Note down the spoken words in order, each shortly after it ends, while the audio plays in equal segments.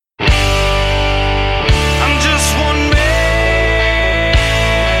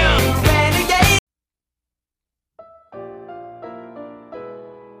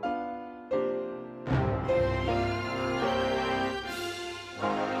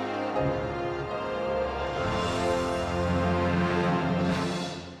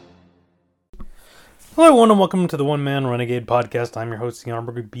Hello, everyone, and welcome to the One Man Renegade Podcast. I'm your host, the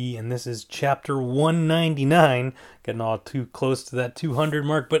Armburger B, and this is chapter 199. Getting all too close to that 200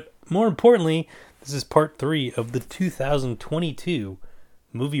 mark, but more importantly, this is part 3 of the 2022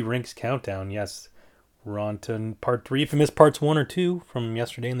 Movie Ranks Countdown. Yes, we're on to part 3. If you missed parts 1 or 2 from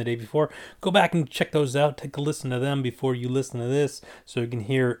yesterday and the day before, go back and check those out. Take a listen to them before you listen to this, so you can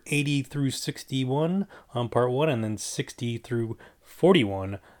hear 80 through 61 on part 1, and then 60 through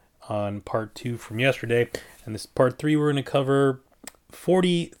 41 on part 2 from yesterday. And this part 3, we're going to cover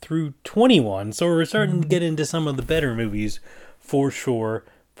 40 through 21. So we're starting to get into some of the better movies for sure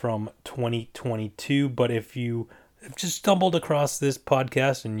from 2022. But if you have just stumbled across this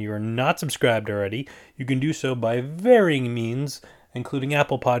podcast and you're not subscribed already, you can do so by varying means, including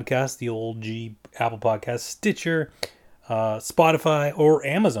Apple Podcasts, the old G Apple Podcasts, Stitcher, Spotify, or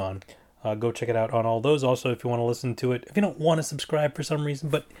Amazon. Go check it out on all those. Also, if you want to listen to it, if you don't want to subscribe for some reason,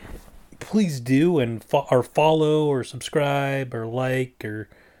 but please do, and or follow or subscribe or like, or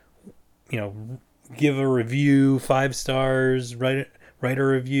give a review, 5 stars, write a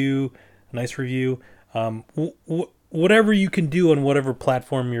review, a nice review, whatever you can do on whatever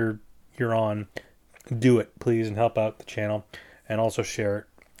platform you're on, do it, please, and help out the channel, and also share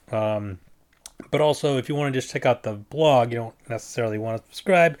it. But also, if you want to just check out the blog, you don't necessarily want to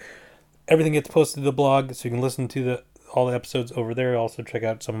subscribe. Everything gets posted to the blog, so you can listen to all the episodes over there. Also, check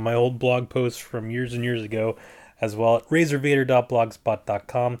out some of my old blog posts from years and years ago as well at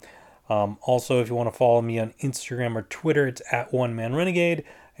razorvader.blogspot.com. Also, if you want to follow me on Instagram or Twitter, it's at One Man Renegade.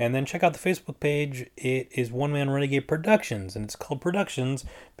 And then check out the Facebook page. It is One Man Renegade Productions, and it's called Productions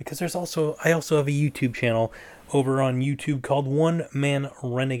because I also have a YouTube channel over on YouTube called One Man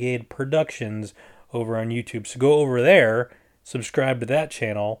Renegade Productions over on YouTube. So go over there, subscribe to that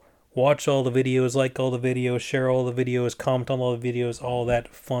channel, watch all the videos, like all the videos, share all the videos, comment on all the videos, all that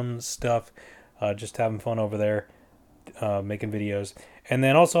fun stuff. Just having fun over there, making videos. And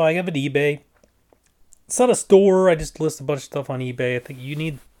then also I have an eBay. It's not a store. I just list a bunch of stuff on eBay. I think you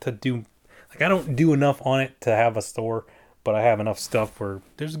need to do, I don't do enough on it to have a store, but I have enough stuff where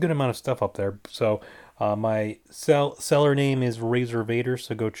there's a good amount of stuff up there. So my seller name is Razor Vader,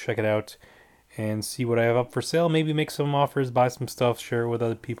 so go check it out and see what I have up for sale. Maybe make some offers, buy some stuff, share it with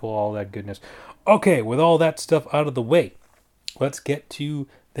other people, all that goodness. Okay, with all that stuff out of the way, let's get to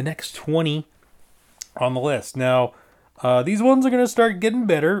the next 20 on the list. Now, these ones are going to start getting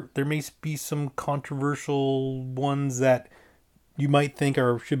better. There may be some controversial ones that you might think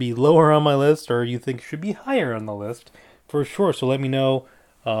should be lower on my list, or you think should be higher on the list, for sure. So let me know.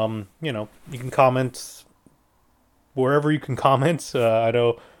 You can comment wherever you can comment. I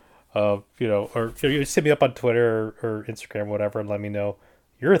know. Or you hit me up on Twitter or Instagram, whatever, and let me know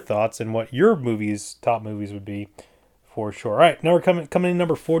your thoughts and what your top movies would be, for sure. All right, now we're coming in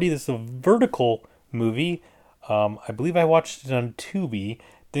number 40. This is a Vertical movie. I believe I watched it on Tubi. It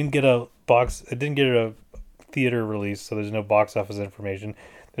didn't get a theater release, so there's no box office information.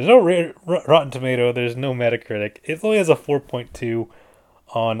 There's no Rotten Tomato. There's no Metacritic. It only has a 4.2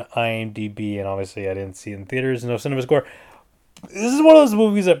 on IMDb, and obviously I didn't see it in theaters. No CinemaScore. This is one of those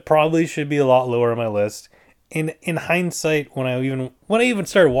movies that probably should be a lot lower on my list. In hindsight, when I even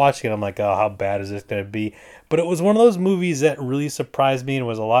started watching it, I'm like, oh, how bad is this going to be? But it was one of those movies that really surprised me and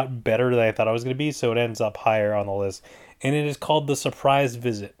was a lot better than I thought it was going to be, so it ends up higher on the list. And it is called The Surprise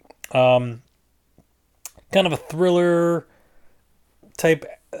Visit. Kind of a thriller type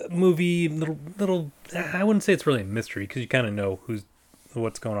movie, little. I wouldn't say it's really a mystery because you kind of know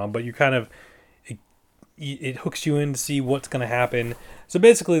what's going on, but you kind of. It hooks you in to see what's going to happen. So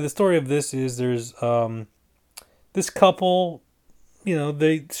basically, the story of this is there's this couple,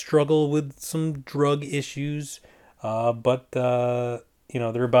 they struggle with some drug issues, but they're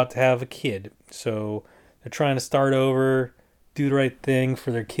about to have a kid. So they're trying to start over, do the right thing for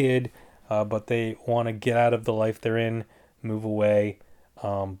their kid, but they want to get out of the life they're in, move away.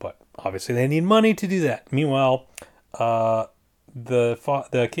 But obviously, they need money to do that. Meanwhile,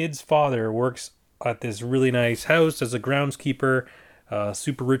 the kid's father works at this really nice house as a groundskeeper,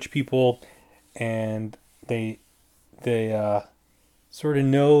 super rich people, and they sort of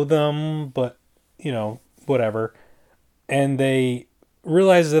know them, but whatever, and they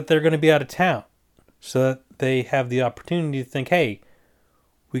realize that they're going to be out of town, so that they have the opportunity to think, hey,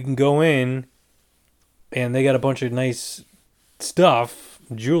 we can go in, and they got a bunch of nice stuff,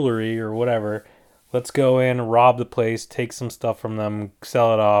 jewelry or whatever. Let's go in, rob the place, take some stuff from them,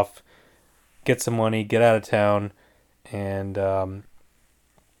 sell it off, get some money, get out of town, and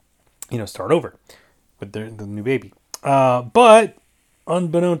start over with the new baby. But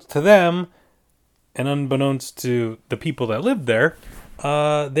unbeknownst to them, and unbeknownst to the people that lived there,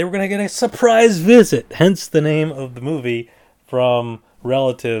 they were going to get a surprise visit, hence the name of the movie, from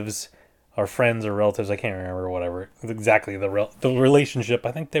relatives or friends or relatives. I can't remember, whatever exactly the relationship.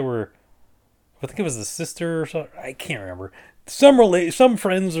 I think it was the sister or something. I can't remember. Some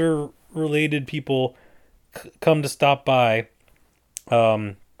friends or related people come to stop by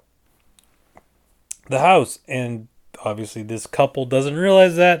um, the house, and obviously this couple doesn't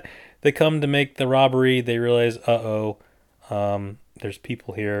realize that. They come to make the robbery. They realize, there's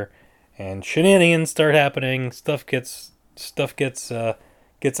people here, and shenanigans start happening. Stuff gets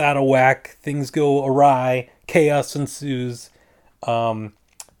out of whack. Things go awry. Chaos ensues, um,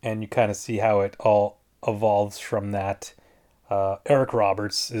 and you kind of see how it all evolves from that. Eric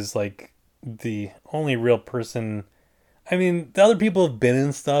Roberts is like the only real person. I mean, the other people have been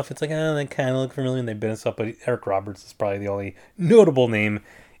in stuff. It's like, they kind of look familiar and they've been in stuff, but Eric Roberts is probably the only notable name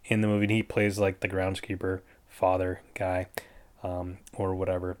in the movie. And he plays like the groundskeeper father guy, or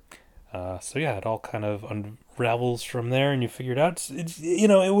whatever. So yeah, it all kind of unravels from there, and you figure it out.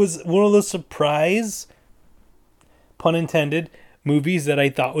 It was one of those surprise, pun intended, movies that I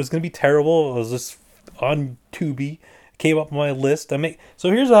thought was going to be terrible. It was just on Tubi. Came up on my list.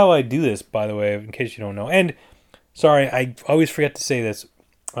 So here's how I do this, by the way, in case you don't know. And sorry, I always forget to say this.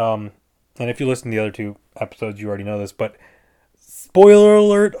 And if you listen to the other two episodes, you already know this. But spoiler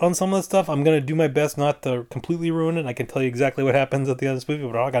alert on some of the stuff. I'm gonna do my best not to completely ruin it. I can tell you exactly what happens at the end of this movie,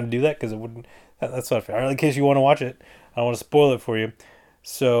 but I'm not gonna do that because it wouldn't. That's not fair. In case you want to watch it, I don't want to spoil it for you.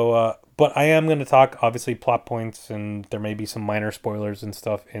 So, but I am gonna talk obviously plot points, and there may be some minor spoilers and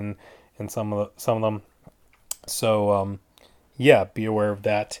stuff in some of them. So, yeah, be aware of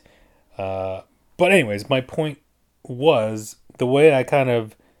that. But anyways, my point was the way I kind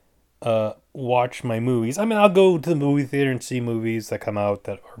of watch my movies. I mean, I'll go to the movie theater and see movies that come out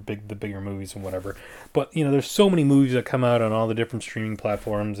that are the bigger movies and whatever. But there's so many movies that come out on all the different streaming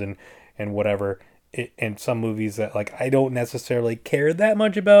platforms and whatever. And some movies that like I don't necessarily care that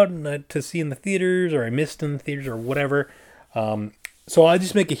much about to see in the theaters, or I missed in the theaters or whatever. So I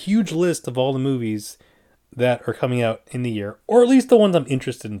just make a huge list of all the movies that are coming out in the year, or at least the ones I'm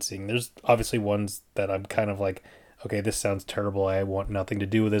interested in seeing. There's obviously ones that I'm kind of like, okay, this sounds terrible. I want nothing to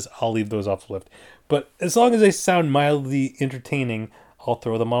do with this. I'll leave those off the list. But as long as they sound mildly entertaining, I'll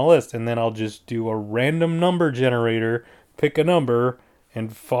throw them on a list, and then I'll just do a random number generator, pick a number,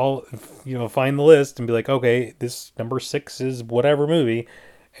 and find the list and be like, okay, this number 6 is whatever movie,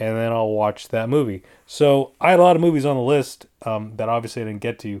 and then I'll watch that movie. So I had a lot of movies on the list that obviously I didn't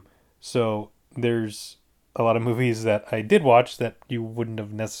get to. So there's a lot of movies that I did watch that you wouldn't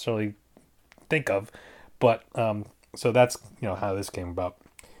have necessarily think of, but so that's how this came about.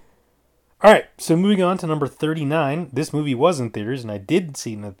 All right, so moving on to number 39. This movie was in theaters, and I did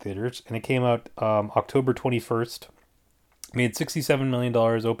see it in the theaters, and it came out October 21st. Made $67 million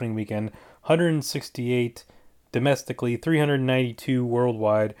opening weekend, 168 domestically, 392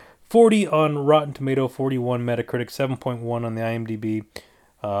 worldwide, 40 on Rotten Tomato, 41 Metacritic, 7.1 on the IMDb.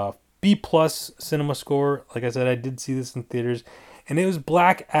 B+ cinema score. Like I said, I did see this in theaters, and it was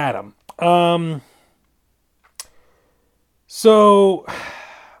Black Adam. So,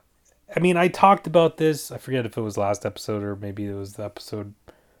 I mean, I talked about this. I forget if it was last episode or maybe it was the episode.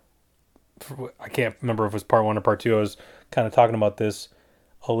 I can't remember if it was part 1 or part 2. I was kind of talking about this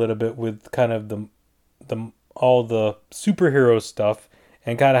a little bit with kind of the all the superhero stuff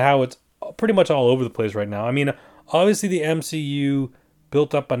and kind of how it's pretty much all over the place right now. I mean, obviously the MCU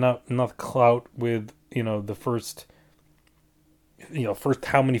built up enough clout with the first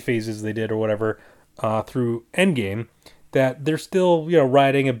how many phases they did or whatever through Endgame, that they're still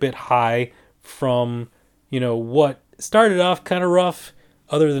riding a bit high from what started off kind of rough,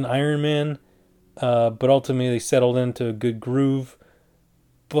 other than Iron Man, but ultimately settled into a good groove.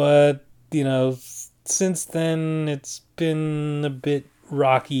 But since then it's been a bit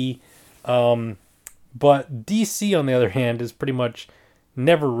rocky. But DC, on the other hand, has pretty much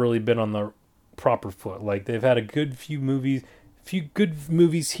never really been on the proper foot. Like, they've had a few good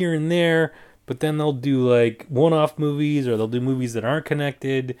movies here and there, but then they'll do like one-off movies, or they'll do movies that aren't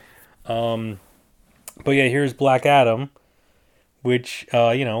connected. But yeah, here's Black Adam, which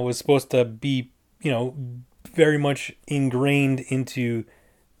was supposed to be very much ingrained into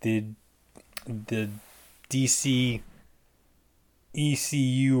the DC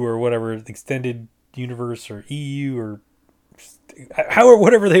ECU or whatever, extended universe, or EU, or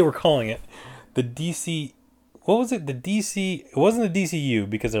whatever they were calling it. The DC, what was it? The DC, it wasn't the DCU,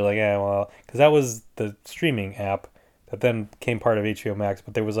 because they're like, because that was the streaming app that then became part of HBO Max,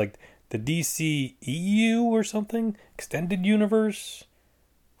 but there was like the DC EU or something, extended universe,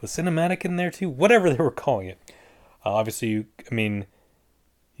 with cinematic in there too, whatever they were calling it. Obviously, I mean,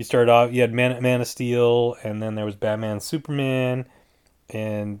 you started off, you had Man of Steel, and then there was Batman, Superman,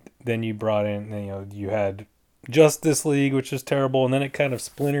 and then you brought in, you had Justice League, which is terrible, and then it kind of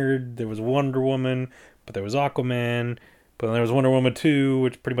splintered. There was Wonder Woman, but there was Aquaman, but then there was Wonder Woman 2,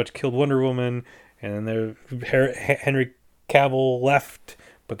 which pretty much killed Wonder Woman, and then Henry Cavill left,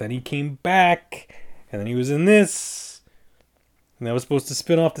 but then he came back, and then he was in this, and that was supposed to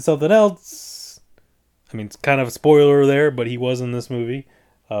spin off to something else. I mean, it's kind of a spoiler there, but he was in this movie,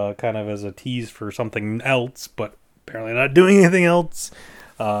 kind of as a tease for something else, but apparently not doing anything else.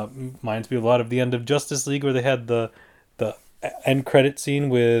 Reminds me a lot of the end of Justice League, where they had the end credit scene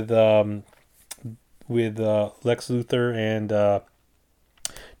with Lex Luthor and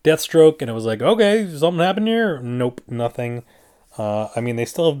Deathstroke, and it was like, okay, something happened here. Nope, nothing. I mean, they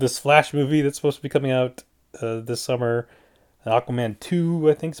still have this Flash movie that's supposed to be coming out this summer. Aquaman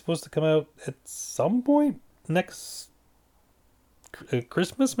 2, I think, is supposed to come out at some point next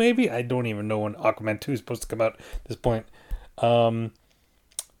Christmas, maybe? I don't even know when Aquaman 2 is supposed to come out at this point. But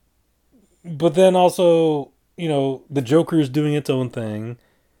then also, the Joker's doing its own thing.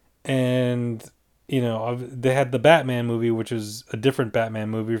 And, they had the Batman movie, which is a different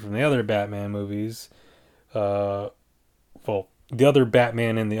Batman movie from the other Batman movies. Well, the other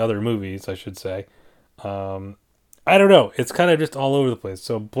Batman in the other movies, I should say. I don't know. It's kind of just all over the place.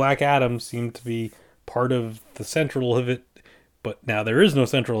 So Black Adam seemed to be part of the central of it, but now there is no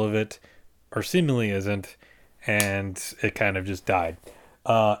central of it, or seemingly isn't, and it kind of just died.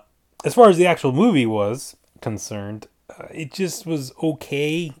 As far as the actual movie was concerned, it just was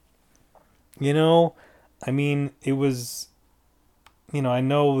okay. I mean, it was, I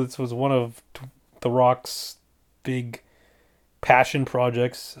know this was one of The Rock's big passion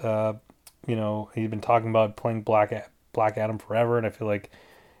projects. He'd been talking about playing Black Adam forever, and I feel like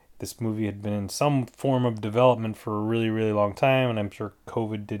this movie had been in some form of development for a really, really long time, and I'm sure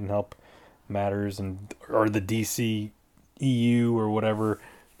COVID didn't help matters, or the DC EU or whatever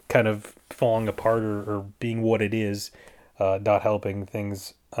kind of falling apart or being what it is, not helping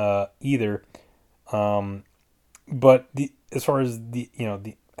things either. But as far as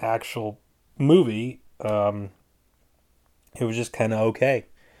the actual movie, it was just kind of okay.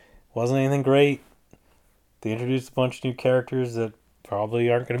 Wasn't anything great. They introduced a bunch of new characters that probably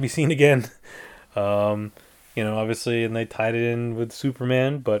aren't going to be seen again. Obviously, and they tied it in with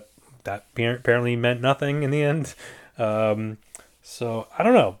Superman, but that apparently meant nothing in the end. So I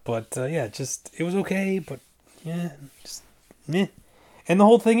don't know, but it was okay, but just meh. And the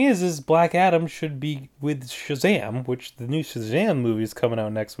whole thing is Black Adam should be with Shazam, which the new Shazam movie is coming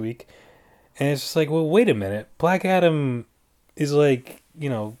out next week, and it's just like, well, wait a minute, Black Adam is like,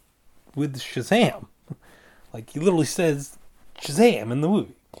 with Shazam. Like, he literally says Shazam in the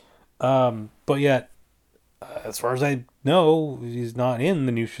movie. But yet, as far as I know, he's not in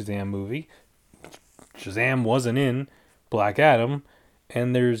the new Shazam movie. Shazam wasn't in Black Adam,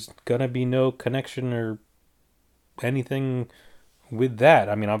 and there's gonna be no connection or anything with that.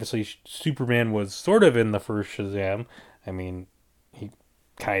 I mean, obviously, Superman was sort of in the first Shazam. I mean, he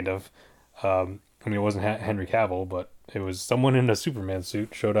kind of. It wasn't Henry Cavill, but it was someone in a Superman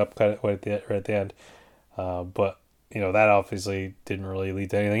suit showed up kind of right at the end. But that obviously didn't really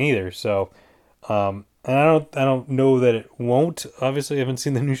lead to anything either. So, and I don't know that it won't. Obviously, I haven't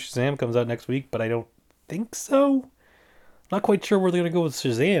seen the new Shazam, comes out next week, but I don't think so. Not quite sure where they're gonna go with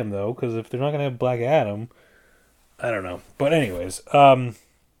Shazam though, because if they're not gonna have Black Adam, I don't know. But anyways, that's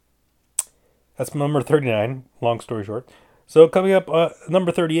number 39. Long story short. So coming up,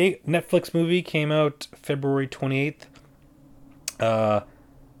 number 38, Netflix movie came out February 28th.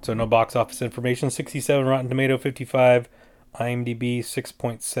 So no box office information. 67 Rotten Tomato, 55 IMDb,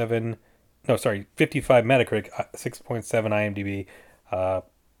 6.7. No, sorry, 55 Metacritic, 6.7 IMDb.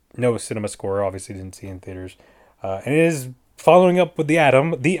 No cinema score. Obviously didn't see in theaters. And it is following up with The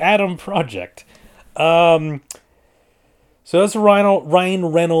Adam Project. So that's a Ryan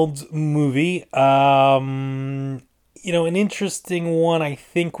Reynolds movie. An interesting one, I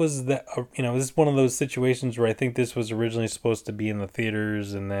think, was that, this is one of those situations where I think this was originally supposed to be in the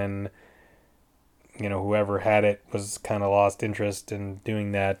theaters, and then, whoever had it was kind of lost interest in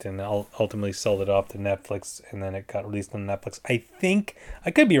doing that, and ultimately sold it off to Netflix, and then it got released on Netflix. I think,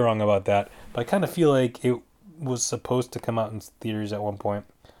 I could be wrong about that, but I kind of feel like it was supposed to come out in theaters at one point.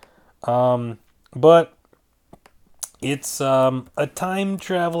 But it's a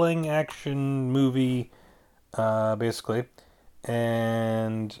time-traveling action movie, basically.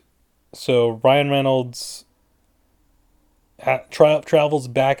 And so Ryan Reynolds travels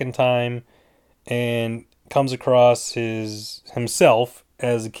back in time and comes across himself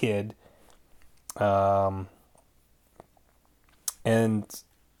as a kid, and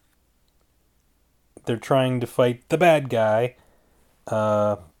they're trying to fight the bad guy,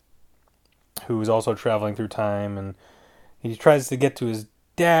 uh, who is also traveling through time, and he tries to get to his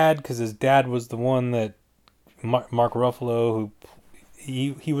dad because his dad was the one that Mark Ruffalo, who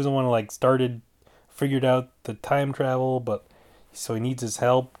he was the one who like figured out the time travel, but so he needs his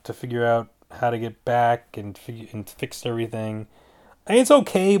help to figure out how to get back and fix everything. I mean, it's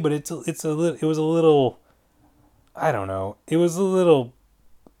okay, but it was a little, I don't know, it was a little,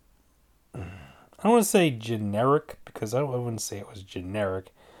 I don't want to say generic because I wouldn't say it was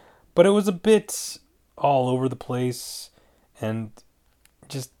generic, but it was a bit all over the place and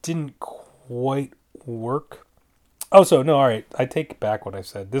just didn't quite work. Oh, so no, all right. I take back what I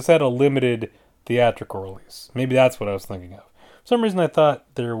said. This had a limited theatrical release. Maybe that's what I was thinking of. For some reason, I thought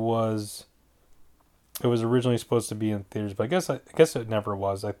it was originally supposed to be in theaters, but I guess it never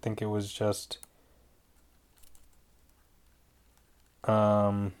was. I think it was just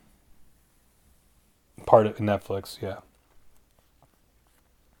um, part of Netflix. Yeah.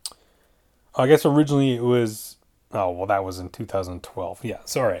 I guess originally it was. Oh well, that was in 2012. Yeah,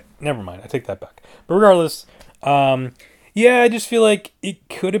 sorry. Never mind. I take that back. But regardless, yeah, I just feel like it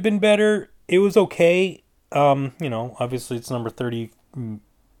could have been better. It was okay. Obviously it's number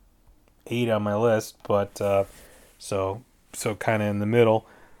 38 on my list, but so so kind of in the middle.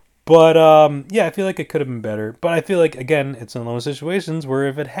 But yeah, I feel like it could have been better. But I feel like again, it's one of those situations where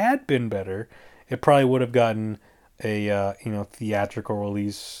if it had been better, it probably would have gotten a theatrical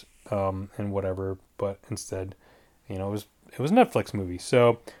release and whatever. But instead, it was a Netflix movie,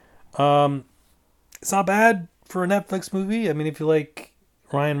 so it's not bad for a Netflix movie. I mean, if you like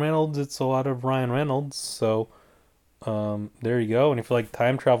Ryan Reynolds, it's a lot of Ryan Reynolds. So there you go. And if you like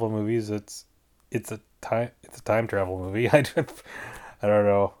time travel movies, it's a time travel movie. I don't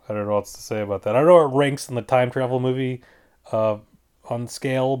know what to say about that. I don't know what ranks in the time travel movie uh, on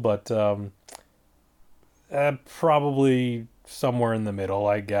scale, but probably somewhere in the middle.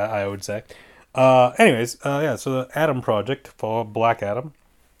 I would say. Anyways, yeah. So the Adam Project, for Black Adam,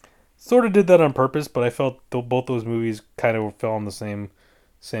 sort of did that on purpose, but I felt both those movies kind of fell in the same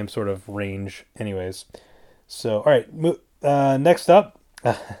sort of range. Anyways, so all right. Next up,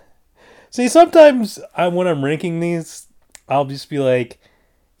 see, sometimes when I'm ranking these, I'll just be like,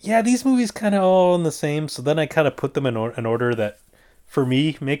 yeah, these movies kind of all in the same. So then I kind of put them in an order that, for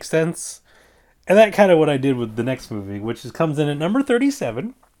me, makes sense. And that kind of what I did with the next movie, which comes in at number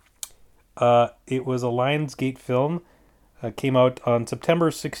 37. It was a Lionsgate film. Came out on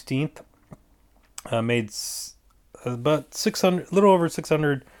September 16th. Made about 600, little over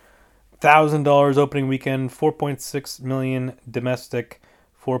 $600,000 opening weekend. 4.6 million domestic.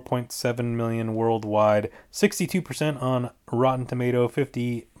 4.7 million worldwide. 62% on Rotten Tomato.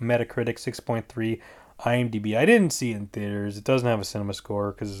 50 Metacritic. 6.3 IMDb. I didn't see it in theaters. It doesn't have a cinema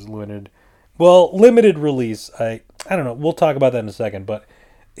score because it's limited. Well, limited release. I don't know. We'll talk about that in a second, but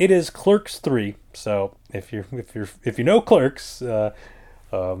it is Clerks 3. So if you know Clerks,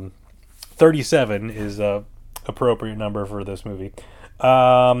 37 is a appropriate number for this movie.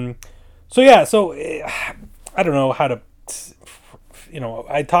 So yeah, I don't know how to.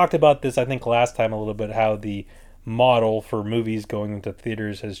 I talked about this I think last time a little bit, how the model for movies going into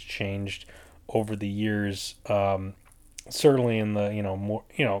theaters has changed over the years. Certainly in the more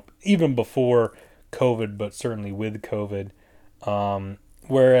even before COVID, but certainly with COVID.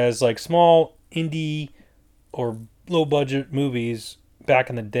 Whereas like small indie or low budget movies back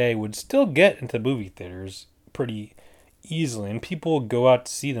in the day would still get into movie theaters pretty easily, and people would go out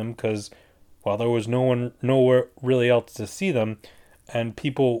to see them because, well, there was nowhere really else to see them, and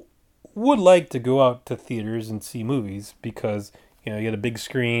people would like to go out to theaters and see movies because you get a big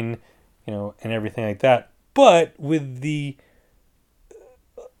screen, and everything like that. But with the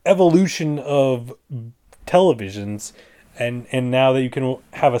evolution of televisions, and now that you can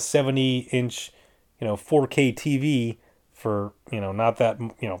have a 70-inch 4K TV for not that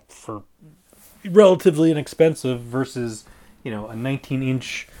for relatively inexpensive versus a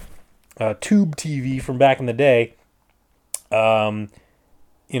 19-inch tube TV from back in the day, where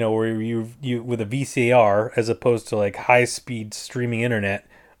you with a VCR as opposed to like high speed streaming internet,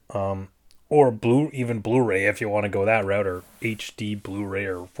 or even Blu-ray if you want to go that route, or HD Blu-ray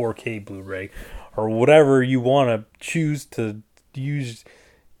or 4K Blu-ray, or whatever you want to choose to use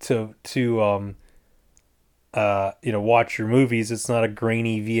to watch your movies. It's not a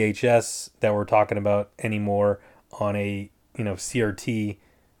grainy VHS that we're talking about anymore on a CRT,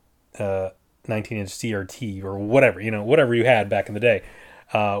 19-inch CRT or whatever whatever you had back in the day.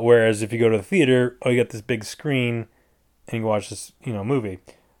 Whereas if you go to the theater, you got this big screen and you watch this movie.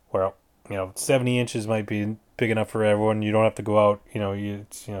 Well, 70 inches might be big enough for everyone. You don't have to go out.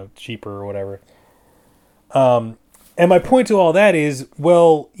 It's cheaper or whatever. And my point to all that is,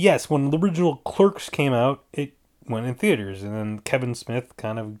 well, yes, when the original Clerks came out, it went in theaters, and then Kevin Smith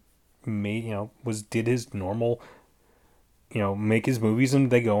kind of made, did his normal, make his movies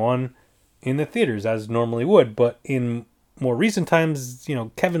and they go on in the theaters as normally would. But in more recent times,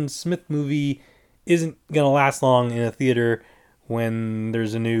 Kevin Smith movie isn't gonna last long in a theater when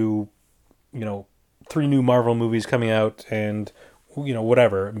there's a new, 3 new Marvel movies coming out and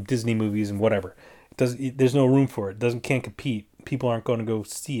whatever Disney movies and whatever. There's no room for it. Can't compete. People aren't going to go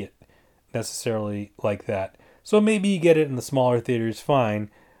see it necessarily like that. So maybe you get it in the smaller theaters, fine.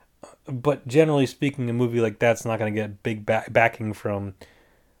 But generally speaking, a movie like that's not going to get big backing from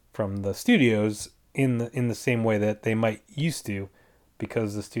the studios in the same way that they might used to,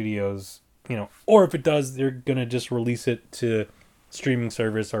 because the studios, or if it does, they're going to just release it to streaming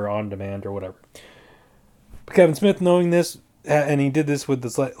service or on demand or whatever. But Kevin Smith, knowing this, and he did this with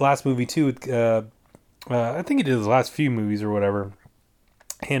this last movie too. I think he did his last few movies or whatever,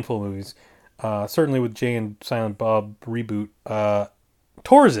 handful of movies. Certainly with Jay and Silent Bob reboot,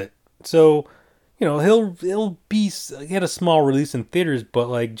 tours it. So, he'll he had a small release in theaters, but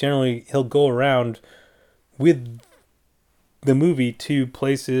like generally he'll go around with the movie to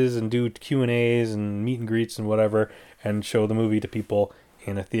places and do Q&As and meet and greets and whatever, and show the movie to people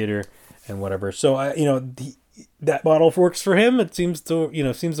in a theater and whatever. So that model works for him. It seems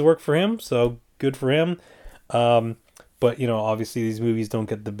to work for him. So good for him. But obviously these movies don't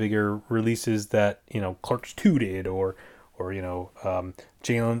get the bigger releases that Clerks 2 did, or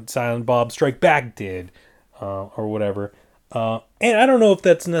Jay and Silent Bob Strike Back did, or whatever. And I don't know if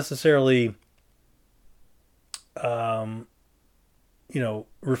that's necessarily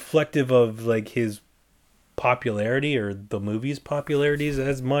reflective of like his popularity or the movie's popularities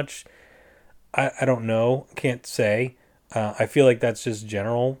as much. I don't know. Can't say. I feel like that's just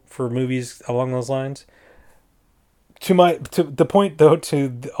general for movies along those lines. To the point though,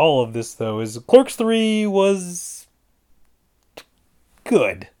 to all of this though, is Clerks 3 was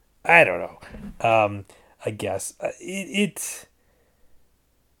good. I don't know. I guess it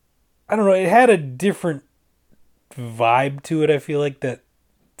I don't know. It had a different vibe to it. I feel like that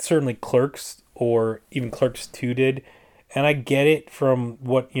certainly Clerks or even Clerks 2 did. And I get it from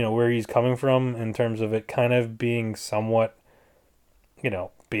what, where he's coming from in terms of it kind of being somewhat,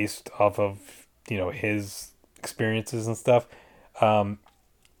 based off of, his experiences and stuff.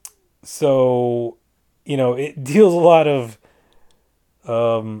 So, it deals a lot of,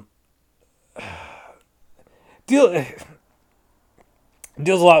 deals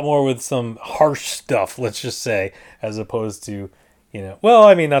a lot more with some harsh stuff, let's just say, as opposed to, well,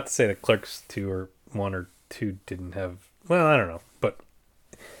 I mean, not to say that Clerks 2 or 1 or 2 didn't have, well, I don't know, but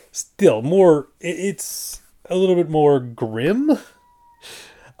still more, it's a little bit more grim,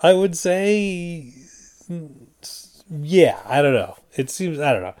 I would say. Yeah, I don't know. It seems,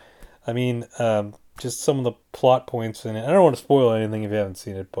 I don't know. I mean, just some of the plot points in it. I don't want to spoil anything if you haven't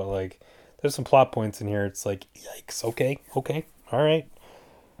seen it, but like, there's some plot points in here. It's like, yikes. Okay, all right.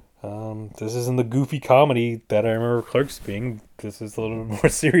 This isn't the goofy comedy that I remember Clerks being. This is a little bit more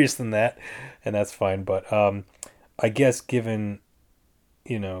serious than that, and that's fine. But I guess given,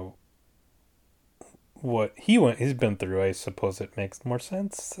 what he's been through, I suppose it makes more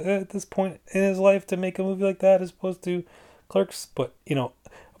sense at this point in his life to make a movie like that as opposed to Clerks. But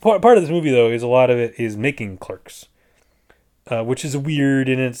part of this movie though is a lot of it is making Clerks, which is weird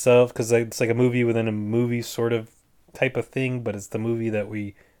in itself because it's like a movie within a movie sort of type of thing. But it's the movie that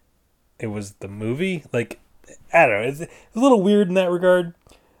it was the movie. Like, I don't know. It's a little weird in that regard,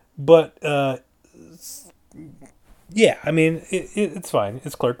 but yeah, I mean, it's fine.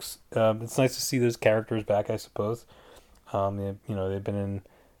 It's Clerks. It's nice to see those characters back, I suppose. They've been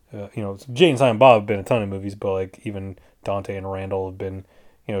in, Jay and Silent Bob have been in a ton of movies, but like even Dante and Randall have been,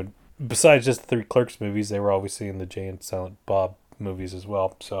 besides just the 3 Clerks movies, they were obviously in the Jay and Silent Bob movies as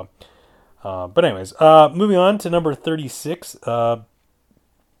well. So, but anyways, moving on to number 36.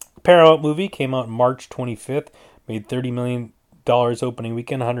 Paramount movie came out March 25th, made $30 million opening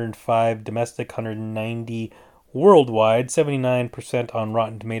weekend, 105 domestic, 190 worldwide, 79% on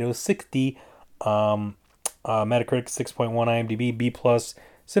Rotten Tomatoes, 60 Metacritic, 6.1 IMDb, B+.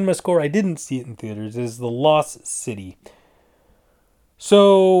 Cinema score, I didn't see it in theaters, is The Lost City.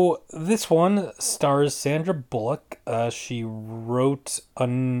 So this one stars Sandra Bullock. She wrote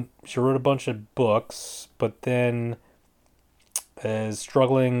a bunch of books, but then is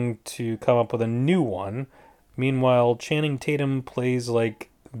struggling to come up with a new one. Meanwhile, Channing Tatum plays like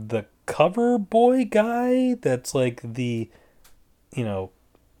the cover boy guy that's like the the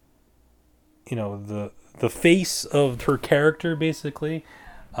face of her character basically,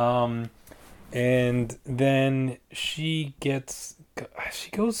 and And then she goes,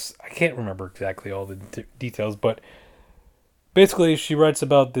 I can't remember exactly all the details, but basically she writes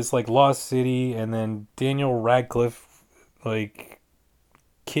about this like lost city, and then Daniel Radcliffe like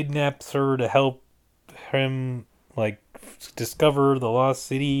kidnaps her to help him like discover the lost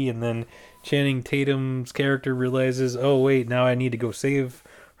city, and then Channing Tatum's character realizes, oh wait, now I need to go save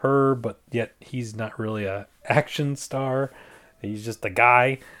her, but yet he's not really a action star. He's just a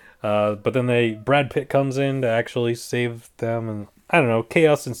guy. But then Brad Pitt comes in to actually save them, and I don't know,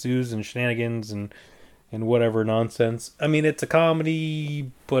 chaos ensues and shenanigans and whatever nonsense. I mean, it's a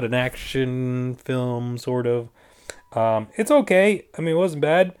comedy, but an action film sort of. It's okay. I mean, it wasn't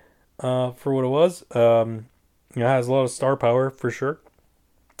bad for what it was. It has a lot of star power for sure,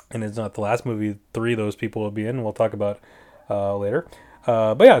 and it's not the last movie three of those people will be in. We'll talk about later.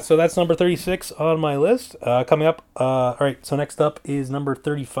 But yeah, so that's number 36 on my list. Coming up, all right, so next up is number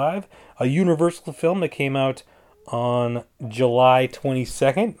 35, a Universal film that came out on July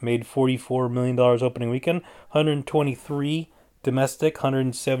 22nd, made $44 million opening weekend, 123 domestic,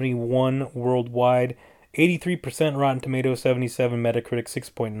 171 worldwide, 83% Rotten Tomatoes, 77 Metacritic,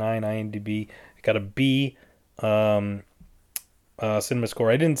 6.9 IMDb. It got a B cinema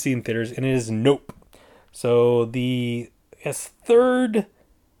score. I didn't see in theaters, and it is Nope. So the third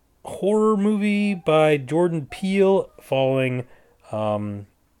horror movie by Jordan Peele, following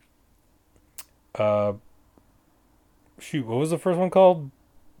uh shoot, what was the first one called?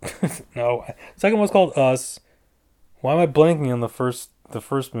 No, second one was called Us. Why am I blanking on the first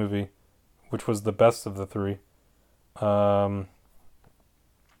movie, which was the best of the three? Um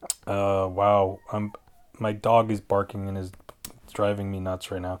wow. My dog is barking and is driving me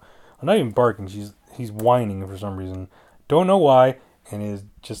nuts right now. I'm not even barking. He's whining for some reason. Don't know why, and is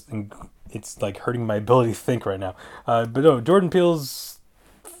just it's like hurting my ability to think right now. But no, Jordan Peele's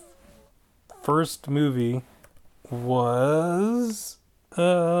first movie was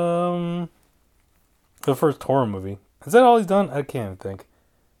the first horror movie. Is that all he's done? I can't even think.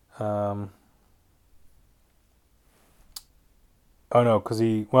 Um, oh no, because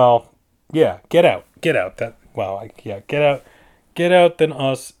yeah, Get Out. That wow, yeah, Get Out, then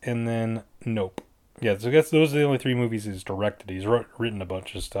Us, and then Nope. Yeah, so I guess those are the only three movies he's directed. He's written a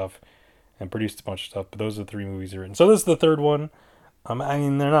bunch of stuff and produced a bunch of stuff, but those are the three movies he's written. So this is the third one. I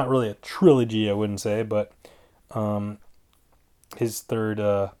mean, they're not really a trilogy, I wouldn't say, but um, his third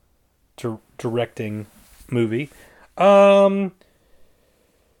directing movie. Um,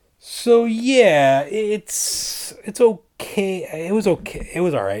 so yeah, it's okay. It was okay. It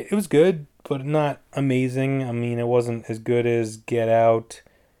was all right. It was good, but not amazing. I mean, it wasn't as good as Get Out.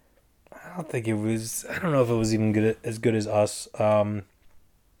 I don't think it was. I don't know if it was even as good as Us. But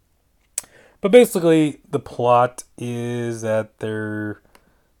basically, the plot is that they're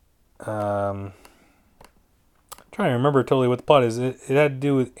trying to remember totally what the plot is. It had to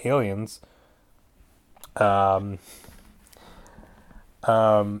do with aliens. Um,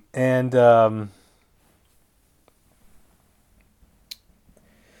 and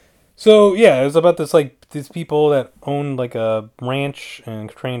So yeah, it was about this like these people that owned like a ranch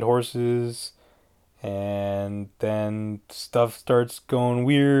and trained horses, and then stuff starts going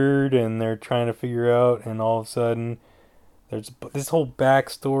weird, and they're trying to figure out, and all of a sudden there's this whole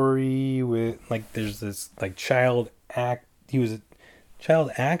backstory with like there's this like child act. He was a child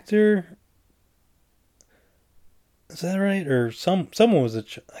actor. Is that right? Or someone was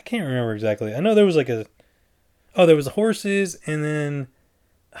I can't remember exactly. I know there was like a there was horses, and then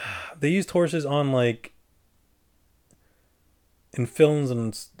they used horses on like in films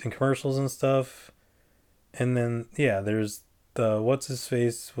and in commercials and stuff. And then yeah, there's the what's his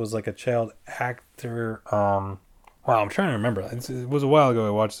face was like a child actor. Wow, I'm trying to remember. It was a while ago I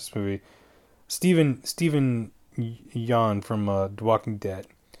watched this movie. Steven Yeun from The Walking Dead.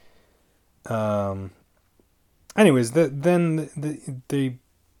 Um. Anyways, there's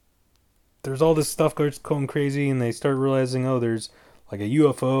all this stuff going crazy, and they start realizing, oh, there's like a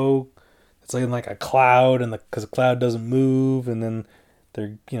UFO. It's like a cloud, and because the cloud doesn't move, and then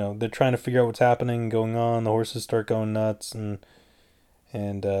they're trying to figure out what's happening, going on. The horses start going nuts, and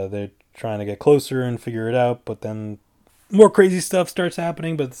they're trying to get closer and figure it out. But then more crazy stuff starts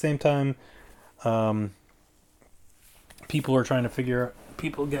happening. But at the same time, people are trying to figure out.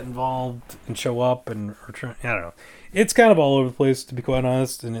 People get involved and show up, and I don't know. It's kind of all over the place, to be quite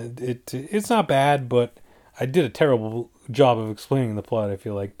honest, and it's not bad, but I did a terrible job of explaining the plot, I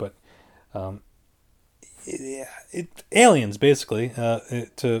feel like. But aliens basically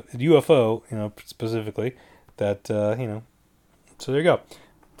to UFO, specifically that So there you go.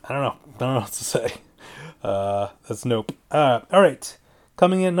 I don't know what to say. That's Nope. All right.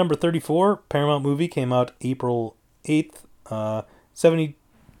 Coming in at number 34, Paramount movie came out April 8th. $72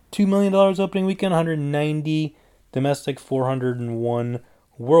 million opening weekend, 190 domestic, 401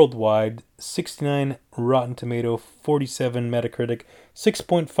 worldwide, 69 Rotten Tomato, 47 Metacritic,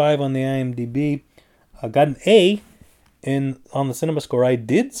 6.5 on the IMDb. Got an A on the Cinema Score. I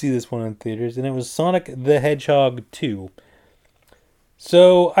did see this one in theaters, and it was Sonic the Hedgehog 2.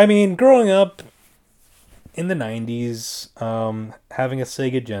 So, I mean, growing up in the 90s, having a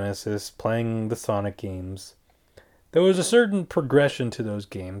Sega Genesis, playing the Sonic games, there was a certain progression to those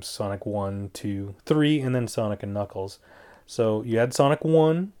games. Sonic 1, 2, 3, and then Sonic and Knuckles. So you had Sonic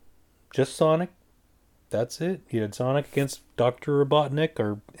 1, just Sonic. That's it. You had Sonic against Dr. Robotnik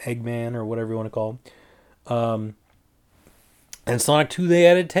or Eggman or whatever you want to call him. And Sonic 2, they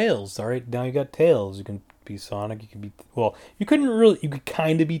added Tails. All right, now you got Tails. You can be Sonic. You can be... Well, you could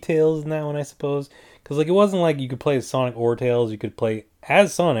kind of be Tails in that one, I suppose. Because like, it wasn't like you could play as Sonic or Tails. You could play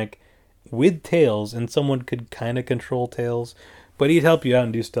as Sonic with Tails, and someone could kind of control Tails. But he'd help you out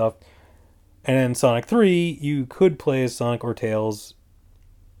and do stuff. And in Sonic 3, you could play as Sonic or Tails.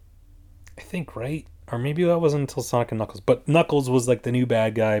 I think, right? Or maybe that wasn't until Sonic and Knuckles. But Knuckles was like the new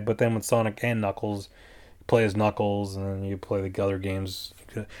bad guy. But then with Sonic and Knuckles, you play as Knuckles, and then you play the other games.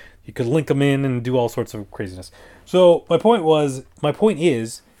 You could link them in and do all sorts of craziness. So my point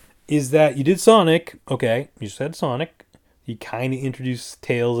is that you did Sonic. Okay, you said Sonic. You kind of introduced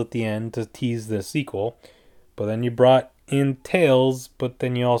Tails at the end to tease the sequel. But then you brought in Tails, but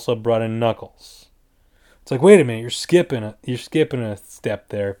then you also brought in Knuckles. It's like, wait a minute, you're skipping a step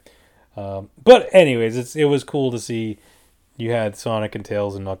there. But anyways, it was cool to see you had Sonic and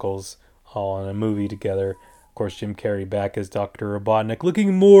Tails and Knuckles all in a movie together. Of course, Jim Carrey back as Dr. Robotnik,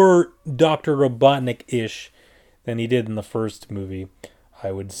 looking more Dr. Robotnik-ish than he did in the first movie,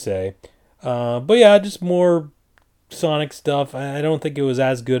 I would say. But yeah, just more Sonic stuff. I don't think it was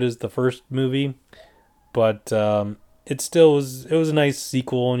as good as the first movie, but it still was. It was a nice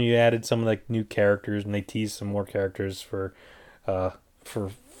sequel, and you added some like new characters, and they teased some more characters for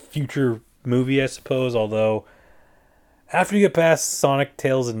future movie, I suppose. Although after you get past Sonic,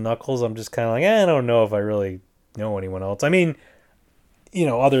 Tails, and Knuckles, I'm just kind of like, I don't know if I really know anyone else. I mean,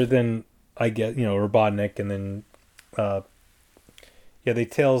 other than I get Robotnik, and then they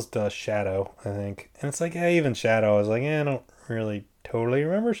Tails Shadow, I think, and it's like, even Shadow, I was like, I don't really totally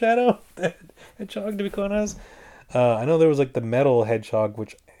remember Shadow, the hedgehog, to be quite honest. I know there was like the metal hedgehog,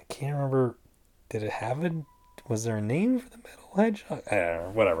 which I can't remember. Did it have was there a name for the metal hedgehog? I don't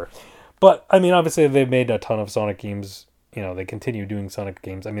know, whatever. But I mean, obviously they've made a ton of Sonic games. They continue doing Sonic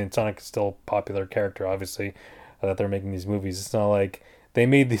games. I mean, Sonic is still a popular character, obviously, that they're making these movies. It's not like they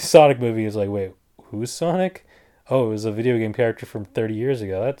made the Sonic movie. It's like, wait, who's Sonic? Oh, it was a video game character from 30 years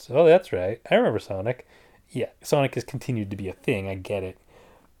ago. That's right. I remember Sonic. Yeah, Sonic has continued to be a thing. I get it.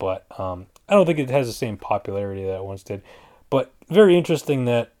 But I don't think it has the same popularity that it once did. But very interesting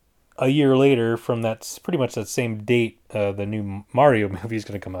that a year later, from pretty much that same date, the new Mario movie is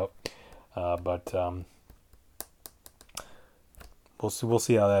going to come out. But we'll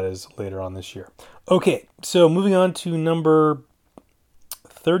see how that is later on this year. Okay, so moving on to number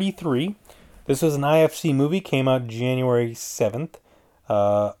 33. This was an IFC movie, came out January 7th.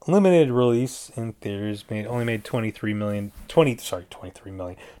 Limited release in theaters, only made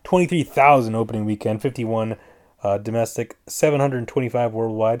 23,000 opening weekend, 51 domestic, 725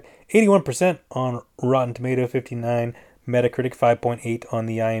 worldwide, 81% on Rotten Tomato, 59 Metacritic, 5.8 on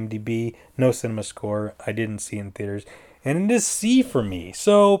the IMDb, no Cinema Score. I didn't see in theaters, and it is C for me.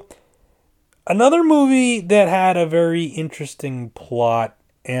 So another movie that had a very interesting plot,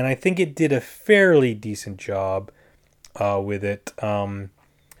 and I think it did a fairly decent job with it.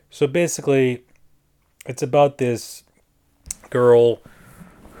 So basically, it's about this girl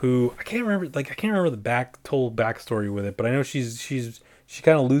who I can't remember the total backstory with it, but I know she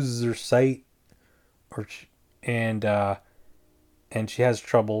kind of loses her sight, and she has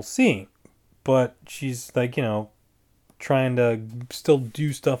trouble seeing, but she's like trying to still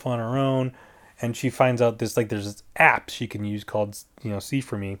do stuff on her own, and she finds out there's this app she can use called See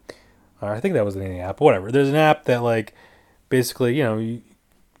For Me. I think that was the name of the app. Whatever. There's an app that basically you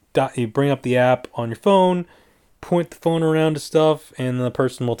bring up the app on your phone, point the phone around to stuff, and the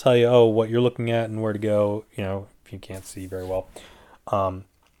person will tell you what you're looking at and where to go. If you can't see very well.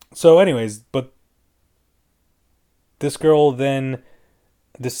 So anyways, but this girl then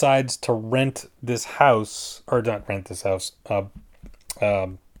decides to rent this house, or not rent this house. That's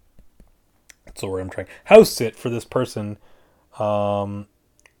the word I'm trying. House sit for this person.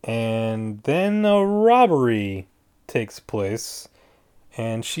 And then a robbery takes place,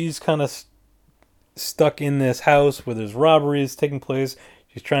 and she's kind of stuck in this house where there's robberies taking place.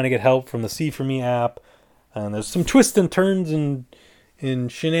 She's trying to get help from the See For Me app, and there's some twists and turns and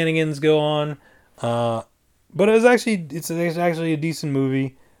shenanigans go on. But it's actually a decent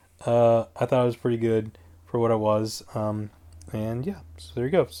movie. I thought it was pretty good for what it was. And yeah, so there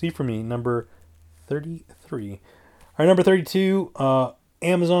you go. See For Me, number 33. Our number 32,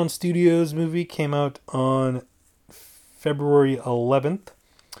 Amazon Studios movie came out on February 11th.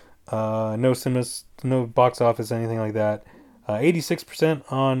 No cinemas, no box office, anything like that. 86%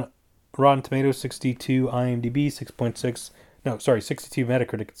 on Rotten Tomatoes, 62 IMDb, 6.6. No, sorry, 62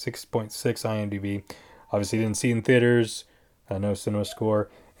 Metacritic, 6.6 IMDb. Obviously, didn't see it in theaters. No cinema score.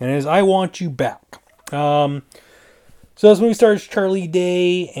 And it is I Want You Back. So this movie stars Charlie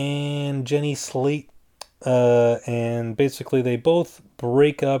Day and Jenny Slate. And basically, they both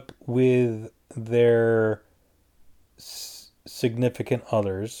break up with their significant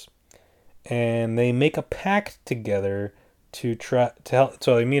others, and they make a pact together to try to help.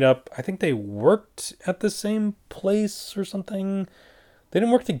 So they meet up. I think they worked at the same place or something. They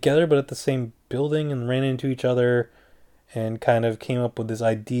didn't work together, but at the same building, and ran into each other, and kind of came up with this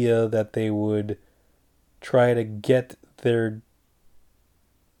idea that they would try to get their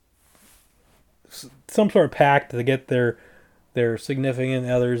some sort of pact to get their significant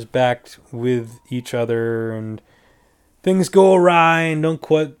others back with each other, and things go awry and don't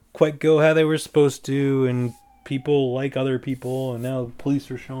quite go how they were supposed to, and people like other people, and now the police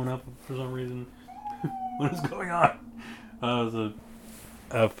are showing up for some reason. What is going on? It was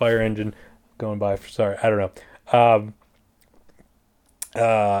a fire engine going by. Sorry, I don't know.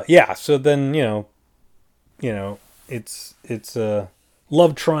 Yeah. So then it's a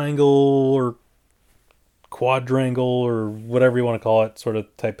love triangle or quadrangle or whatever you want to call it, sort of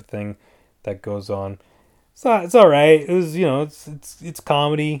type of thing that goes on. It's all right. It was it's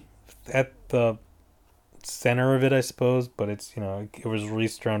comedy at the center of it, I suppose, but it was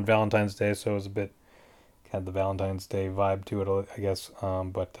released around Valentine's Day, so it was a bit had the Valentine's Day vibe to it, I guess.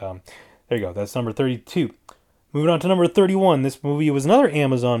 But there you go. That's number 32. Moving on to number 31. This movie was another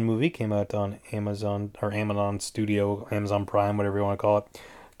Amazon movie. Came out on Amazon or Amazon Studio, Amazon Prime, whatever you want to call it.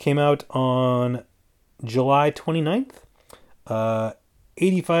 Came out on July 29th.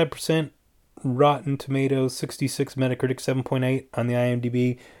 85% Rotten Tomatoes, 66 Metacritic, 7.8 on the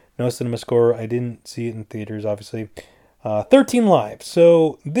IMDb. No cinema score. I didn't see it in theaters, obviously. 13 Live.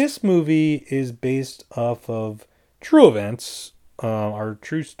 So this movie is based off of true events, or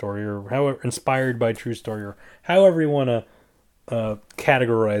true story, or however inspired by true story, or however you want to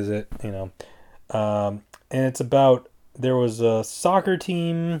categorize it. And it's about there was a soccer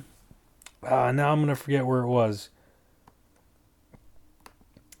team. Now I'm gonna forget where it was.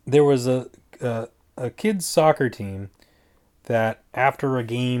 There was a kids soccer team that after a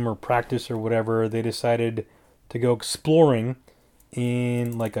game or practice or whatever, they decided to go exploring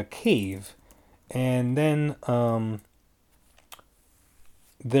in like a cave, and then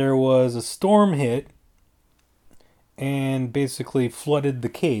there was a storm hit and basically flooded the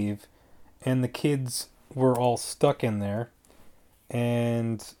cave, and the kids were all stuck in there.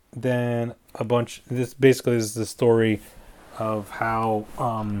 And then this basically is the story of how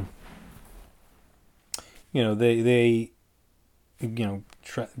they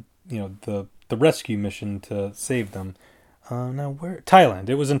the rescue mission to save them. Now where Thailand?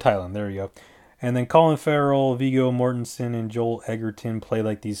 It was in Thailand. There you go. And then Colin Farrell, Viggo Mortensen, and Joel Egerton play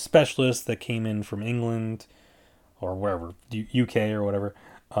like these specialists that came in from England or wherever, UK or whatever,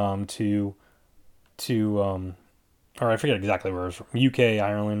 or I forget exactly where it was from. UK,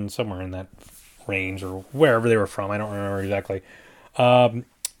 Ireland, somewhere in that range, or wherever they were from. I don't remember exactly.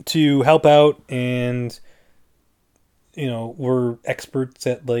 To help out, and we're experts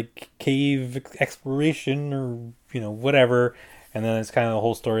at like cave exploration or whatever. And then it's kind of the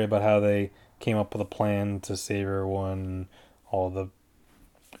whole story about how they came up with a plan to save everyone, all the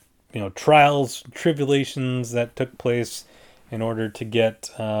trials, tribulations that took place in order to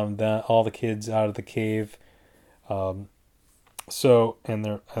get all the kids out of the cave. So and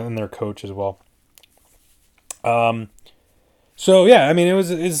their coach as well. So yeah, I mean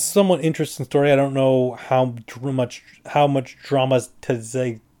it's a somewhat interesting story. I don't know how much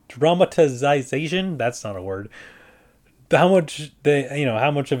dramatization. That's not a word. How much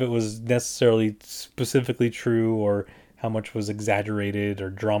how much of it was necessarily specifically true, or how much was exaggerated or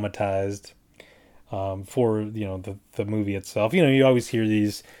dramatized for the movie itself. You always hear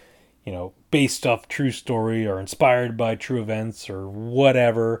these based off true story or inspired by true events or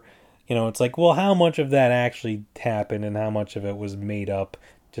whatever. It's like, well, how much of that actually happened and how much of it was made up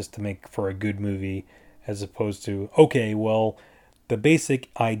just to make for a good movie, as opposed to, okay, well, the basic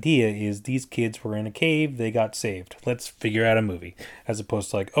idea is these kids were in a cave, they got saved. Let's figure out a movie. As opposed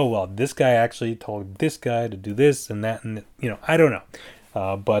to like, oh, well, this guy actually told this guy to do this and that. And, I don't know.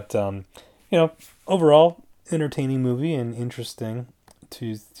 But overall, entertaining movie and interesting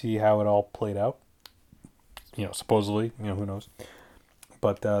to see how it all played out. Supposedly, who knows.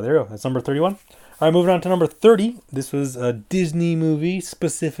 But there you go. That's number 31. All right, moving on to number 30. This was a Disney movie,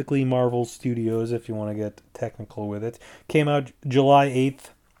 specifically Marvel Studios, if you want to get technical with it. Came out July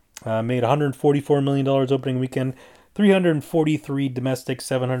 8th. Made $144 million opening weekend. 343 domestic,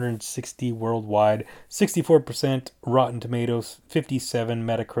 760 worldwide. 64% Rotten Tomatoes, 57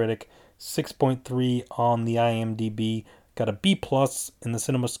 Metacritic, 6.3 on the IMDb. Got a B+ in the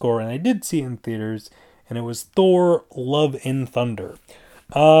cinema score, and I did see it in theaters. And it was Thor: Love and Thunder.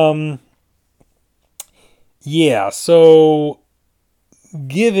 Yeah, so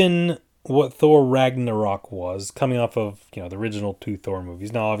given what Thor Ragnarok was, coming off of, the original two Thor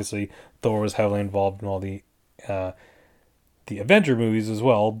movies. Now, obviously, Thor was heavily involved in all the Avenger movies as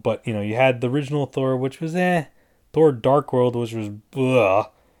well, but, you had the original Thor, which was Thor Dark World, which was blah.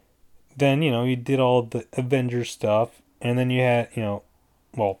 Then, you did all the Avenger stuff, and then you had, some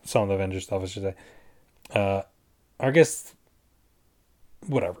of the Avenger stuff, I should say. I guess,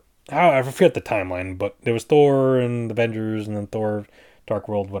 whatever. I forget the timeline, but there was Thor and the Avengers, and then Thor, Dark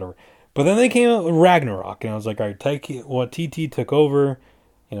World, whatever. But then they came out with Ragnarok, and I was like, all right, TT took over.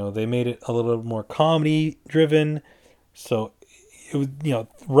 They made it a little bit more comedy driven. So it was,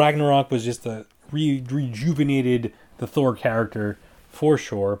 Ragnarok was just rejuvenated the Thor character for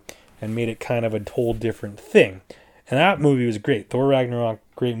sure, and made it kind of a whole different thing. And that movie was great. Thor Ragnarok,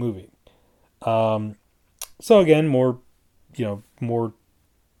 great movie. So again, more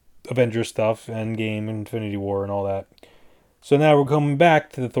Avengers stuff, Endgame, Infinity War, and all that. So now we're coming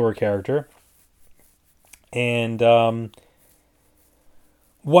back to the Thor character. And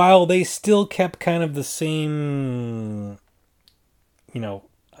while they still kept kind of the same,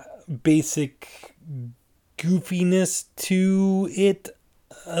 basic goofiness to it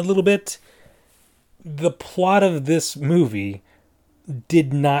a little bit, the plot of this movie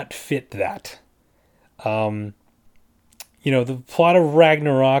did not fit that. The plot of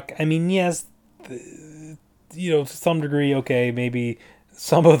Ragnarok, I mean, yes, to some degree, okay, maybe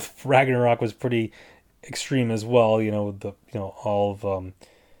some of Ragnarok was pretty extreme as well, all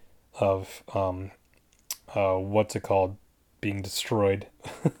of what's it called, being destroyed.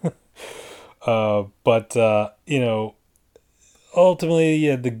 But ultimately,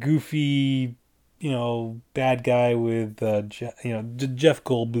 yeah, the goofy, bad guy with, Jeff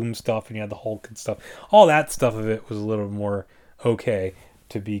Goldblum stuff, and you had the Hulk and stuff. All that stuff of it was a little more okay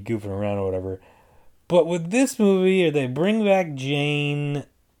to be goofing around or whatever. But with this movie, they bring back Jane.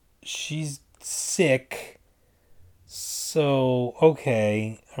 She's sick. So,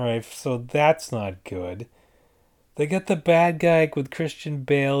 okay. Alright, so that's not good. They got the bad guy with Christian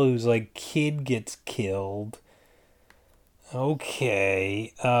Bale, who's like, kid gets killed.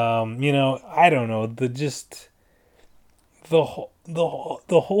 Okay. I don't know.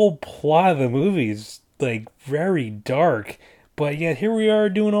 The whole plot of the movie is like very dark, but yet here we are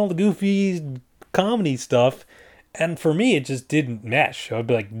doing all the goofy comedy stuff, and for me it just didn't mesh. I'd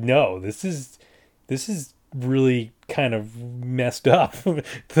be like, no, this is really kind of messed up.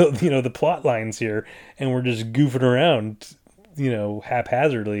 The plot lines here, and we're just goofing around,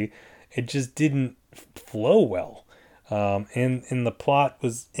 haphazardly. It just didn't flow well. And the plot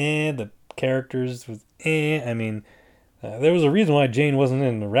was the characters was I mean, there was a reason why Jane wasn't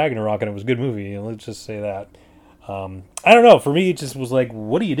in the Ragnarok, and it was a good movie. Let's just say that. I don't know. For me, it just was like,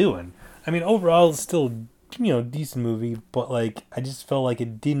 what are you doing? I mean, overall, it's still decent movie, but like I just felt like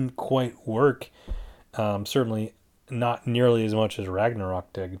it didn't quite work. Certainly not nearly as much as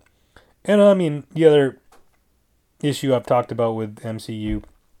Ragnarok did. And I mean, the other issue I've talked about with MCU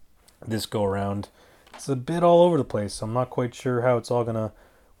this go around, it's a bit all over the place. So I'm not quite sure how it's all gonna.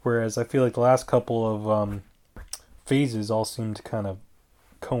 Whereas I feel like the last couple of phases all seem to kind of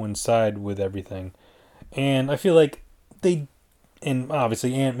coincide with everything, and I feel like and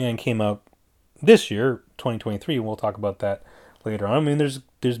obviously Ant-Man came out this year, 2023. And we'll talk about that later on. I mean,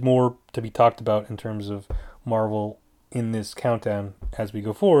 there's more to be talked about in terms of Marvel in this countdown as we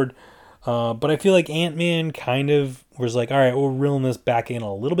go forward. But I feel like Ant-Man kind of was like, all right, we're reeling this back in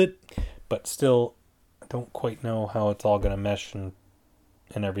a little bit, but still I don't quite know how it's all going to mesh and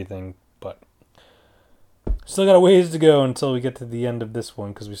everything. But still got a ways to go until we get to the end of this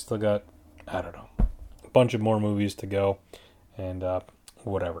one, because we still got, I don't know, a bunch of more movies to go, and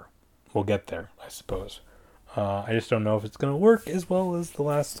whatever. We'll get there, I suppose. I just don't know if it's going to work as well as the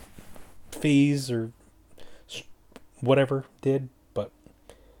last phase or whatever did.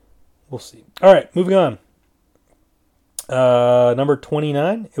 We'll see. All right, moving on. Number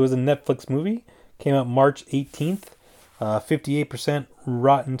 29. It was a Netflix movie. Came out March 18th. 58%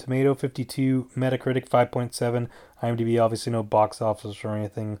 Rotten Tomato, 52 Metacritic, 5.7 IMDb. Obviously, no box office or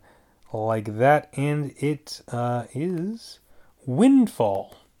anything like that. And it is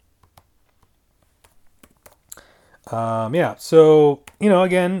Windfall. Yeah. So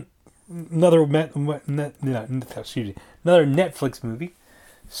again, another another Netflix movie.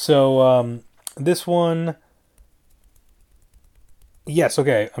 So this one. Yes,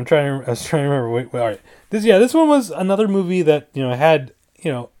 okay. I was trying to remember. Wait, all right. This one was another movie that had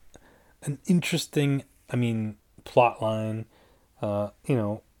an interesting, plot line.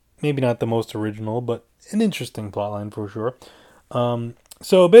 Maybe not the most original, but an interesting plot line for sure.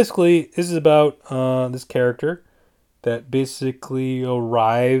 So basically, this is about this character that basically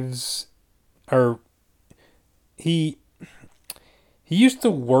arrives, or he used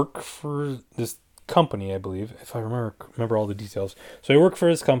to work for this company, I believe, if I remember all the details. So he worked for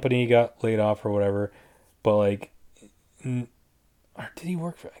his company, got laid off or whatever, but or did he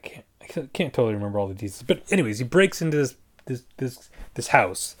work for? I can't totally remember all the details. But anyways, he breaks into this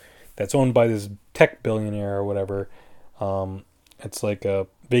house that's owned by this tech billionaire or whatever. It's like a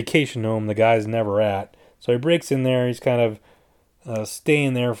vacation home the guy's never at. So he breaks in there. He's kind of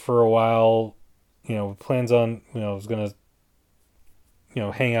staying there for a while. Plans on is gonna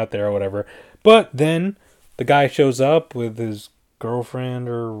hang out there or whatever. But then the guy shows up with his girlfriend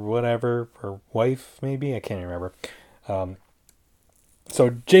or whatever, or wife maybe, I can't remember.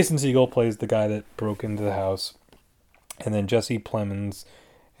 So Jason Segel plays the guy that broke into the house, and then Jesse Plemons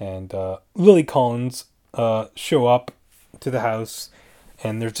and Lily Collins show up to the house,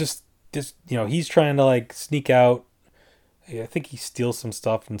 and there's just this, he's trying to like sneak out. I think he steals some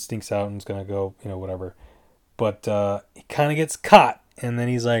stuff and sneaks out and is gonna go, whatever. But he kind of gets caught. And then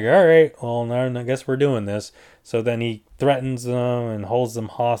he's like, all right, well, now I guess we're doing this. So then he threatens them and holds them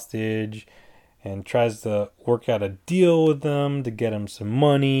hostage and tries to work out a deal with them to get them some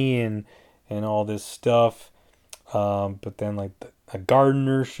money and all this stuff. But then, like, a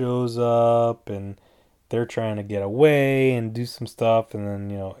gardener shows up and they're trying to get away and do some stuff. And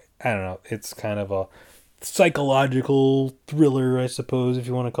then, I don't know. It's kind of a psychological thriller, I suppose, if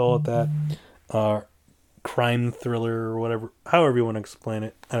you want to call it that. Crime thriller or whatever, however you want to explain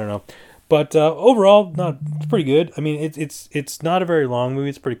it. I don't know, but overall, it's pretty good. I mean, it's not a very long movie.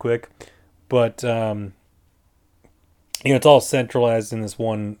 It's pretty quick, but it's all centralized in this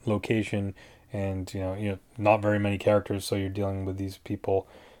one location, and not very many characters, so you're dealing with these people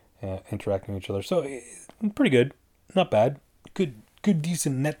interacting with each other. So pretty good, not bad, good,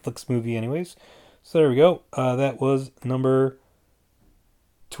 decent Netflix movie, anyways. So there we go. That was number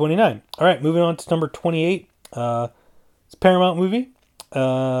 29. All right, moving on to number 28. It's a Paramount movie.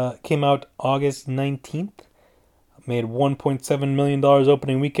 Came out August 19th. Made $1.7 million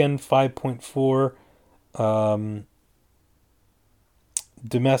opening weekend, 5.4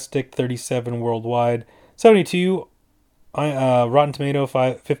 domestic, 37 worldwide, 72 Rotten Tomato,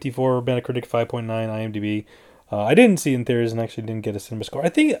 54 Metacritic, 5.9 IMDb. I didn't see it in theaters and actually didn't get a cinema score. I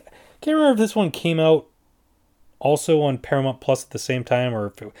can't remember if this one came out also on Paramount Plus at the same time,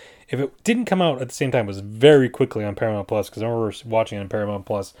 or if it didn't come out at the same time, it was very quickly on Paramount Plus, because I remember watching it on Paramount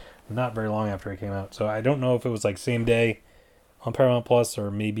Plus not very long after it came out. So I don't know if it was like same day on Paramount Plus or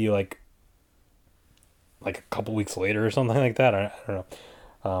maybe like a couple weeks later or something like that. I don't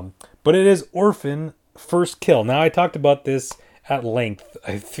know. But it is Orphan First Kill. Now, I talked about this at length,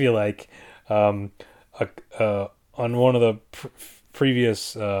 I feel like, on one of the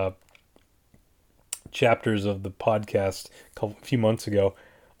previous chapters of the podcast a few months ago,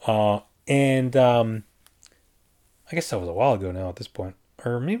 and I guess that was a while ago now at this point,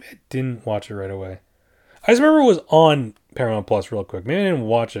 or maybe I didn't watch it right away. I just remember it was on Paramount Plus real quick. Maybe I didn't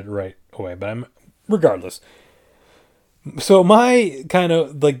watch it right away, but regardless. So my kind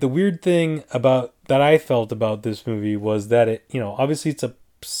of like the weird thing about that I felt about this movie was that it, obviously it's a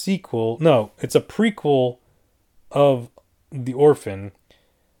sequel. No, it's a prequel of The Orphan,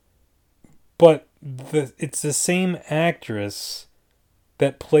 but it's the same actress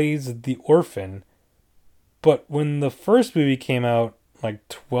that plays the orphan. But when the first movie came out, like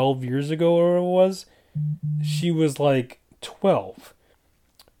 12 years ago or it was, she was like 12.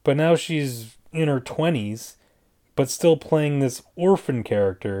 But now she's in her 20s, but still playing this orphan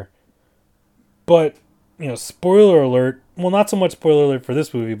character. But, spoiler alert, well, not so much spoiler alert for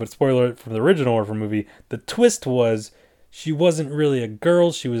this movie, but spoiler alert for the original Orphan movie. The twist was she wasn't really a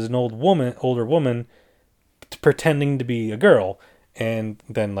girl, she was an older woman, pretending to be a girl, and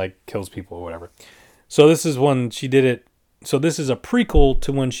then, like, kills people or whatever. So this is when she did it So this is a prequel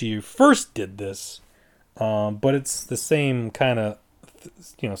to when she first did this, but it's the same kind of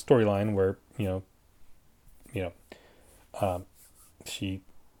storyline where you know she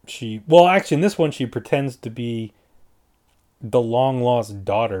well, actually in this one she pretends to be the long lost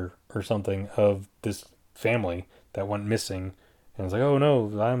daughter or something of this family that went missing, and it's like, oh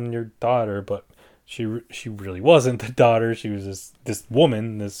no, I'm your daughter, but she really wasn't the daughter. She was this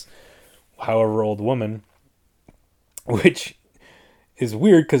woman, this however old woman, which is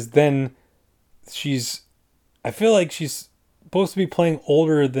weird because then she's, I feel like she's supposed to be playing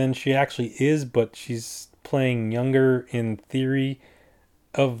older than she actually is, but she's playing younger in theory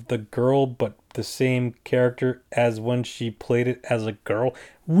of the girl, but the same character as when she played it as a girl.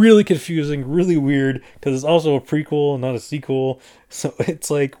 Really confusing, really weird, because it's also a prequel, not a sequel. So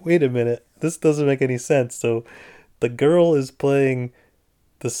it's like, wait a minute, this doesn't make any sense. So the girl is playing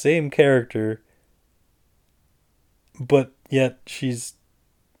the same character, but yet she's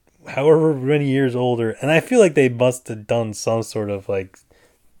however many years older. And I feel like they must have done some sort of like,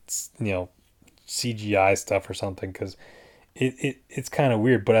 CGI stuff or something, because it's kind of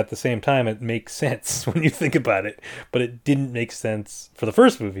weird, but at the same time it makes sense when you think about it. But it didn't make sense for the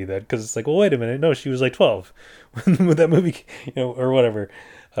first movie then, because it's like, well, wait a minute, no, she was like 12 when that movie, or whatever.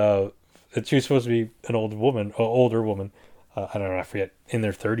 She was supposed to be an older woman. I don't know, I forget, in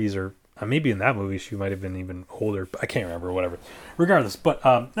their 30s, or maybe in that movie she might have been even older, but I can't remember. Whatever, regardless. But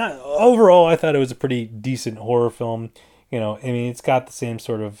overall, I thought it was a pretty decent horror film. I mean, it's got the same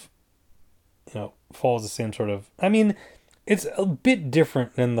sort of, follows the same sort of. I mean, it's a bit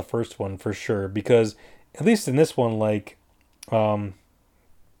different than the first one for sure, because at least in this one, like, the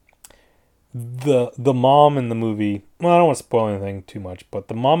mom in the movie. Well, I don't want to spoil anything too much, but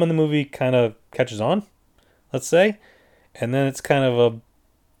the mom in the movie kind of catches on, let's say, and then it's kind of a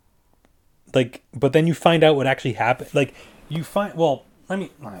like. But then you find out what actually happened. Like you find, well,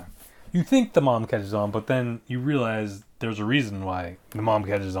 you think the mom catches on, but then you realize there's a reason why the mom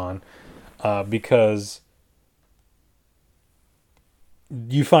catches on, because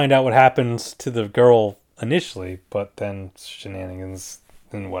you find out what happens to the girl initially, but then shenanigans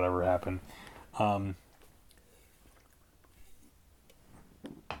and whatever happened. I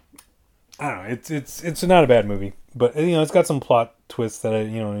don't know. It's not a bad movie, but it's got some plot twists that I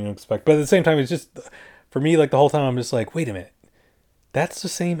you expect. But at the same time, it's just, for me, like, the whole time I'm just like, wait a minute, that's the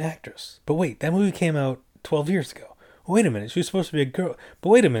same actress. But wait, that movie came out 12 years ago. Wait a minute, she's supposed to be a girl. But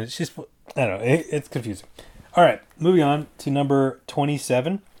wait a minute, I don't know. It's confusing. All right, moving on to number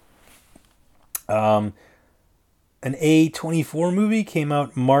 27. An A24 movie came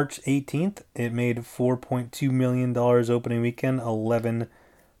out March 18th. It made $4.2 million opening weekend,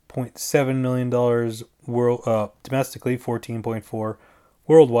 $11.7 million domestically, 14.4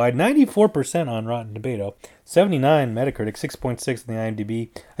 worldwide, 94% on Rotten Tomato, 79 Metacritic, 6.6 in the IMDb.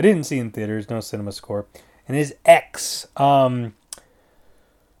 I didn't see it in theaters, no cinema score. And is X.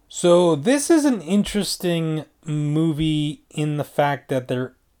 So this is an interesting movie in the fact that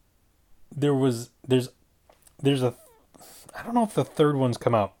there's a, I don't know if the third one's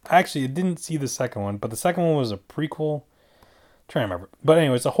come out. Actually, I didn't see the second one, but the second one was a prequel. I'm trying to remember. But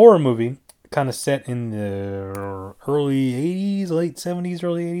anyway, it's a horror movie, kind of set in the early 80s, late 70s,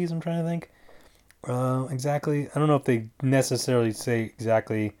 early 80s, I'm trying to think. Exactly. I don't know if they necessarily say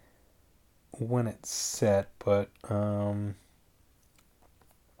exactly when it's set, but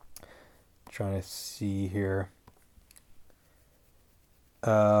trying to see here.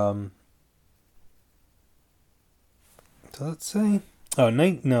 So let's say,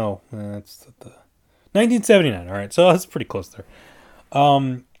 no, that's the 1979. All right, so that's pretty close there.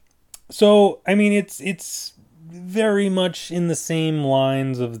 So I mean, it's very much in the same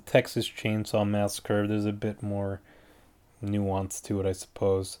lines of the Texas Chainsaw Massacre. There's a bit more nuance to it, I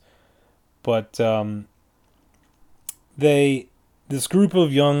suppose. But this group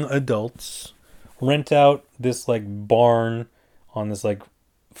of young adults rent out this like barn on this like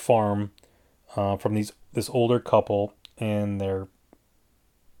farm from this older couple, and they're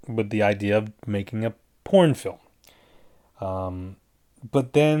with the idea of making a porn film.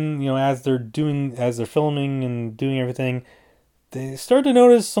 But then, as they're filming and doing everything, they start to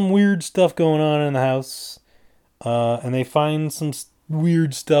notice some weird stuff going on in the house, and they find some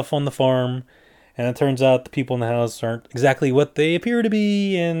weird stuff on the farm, and it turns out the people in the house aren't exactly what they appear to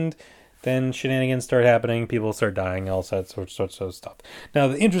be, and then shenanigans start happening, people start dying, all sorts of stuff. Now,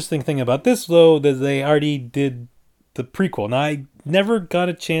 the interesting thing about this, though, that they already did the prequel. Now, I never got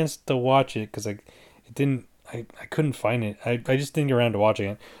a chance to watch it because I couldn't find it. I just didn't get around to watching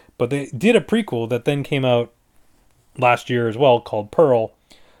it. But they did a prequel that then came out last year as well, called Pearl,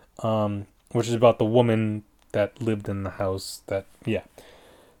 which is about the woman that lived in the house. That yeah.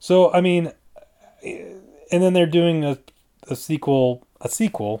 So I mean, and then they're doing a sequel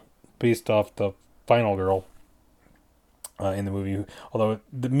based off the Final Girl in the movie. Although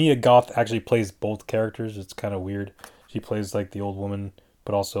the Mia Goth actually plays both characters, it's kind of weird. She plays like the old woman,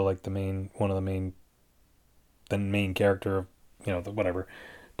 but also like the main character of whatever.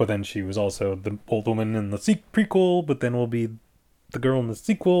 But then she was also the old woman in the prequel, but then will be the girl in the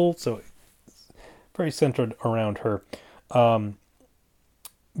sequel. So it's very centered around her.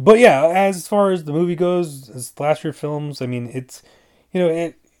 But yeah, as far as the movie goes, as slasher films, I mean, it's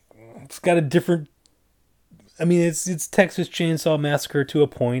got a different. I mean, it's Texas Chainsaw Massacre to a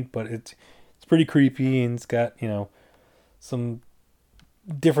point, but it's pretty creepy, and it's got some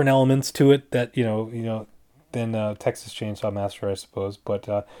different elements to it that than Texas Chainsaw Massacre, I suppose, but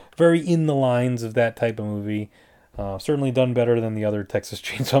very in the lines of that type of movie. Certainly done better than the other Texas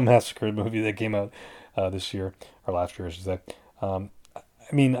Chainsaw Massacre movie that came out this year or last year, I should say. I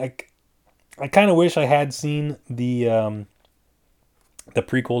mean, I kind of wish I had seen the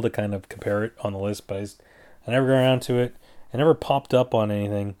prequel to kind of compare it on the list, but I never got around to it. It never popped up on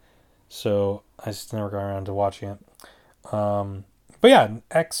anything, so I just never got around to watching it. But yeah,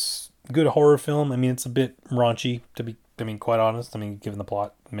 good horror film. I mean, it's a bit raunchy quite honest. I mean, given the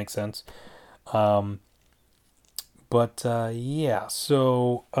plot, it makes sense. But yeah,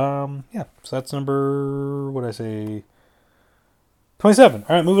 so that's number, what did I say? 27.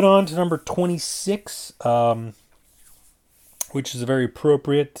 All right, moving on to number 26, which is very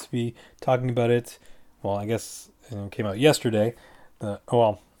appropriate to be talking about it. Well, I guess it came out yesterday.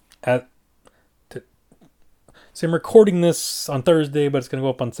 So I'm recording this on Thursday, but it's going to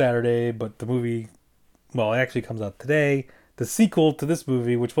go up on Saturday. But the movie, well, it actually comes out today. The sequel to this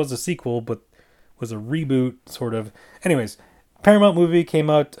movie, which was a sequel, but was a reboot, sort of. Anyways, Paramount movie came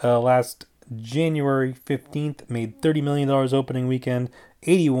out last January 15th, made $30 million opening weekend,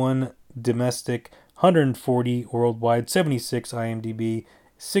 81 domestic, 140 worldwide, 76 IMDb,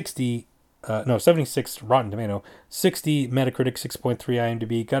 76 Rotten Tomato, 60 Metacritic, 6.3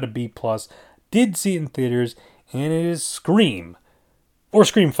 IMDb, got a B+, did see it in theaters, and it is Scream, or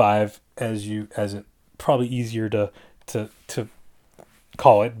Scream 5, as it probably easier to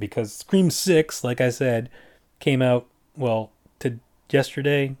call it, because Scream 6, like I said, came out, well,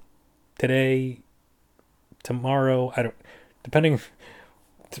 yesterday, today, tomorrow, depending,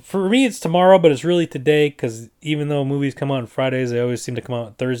 for me it's tomorrow, but it's really today, because even though movies come out on Fridays, they always seem to come out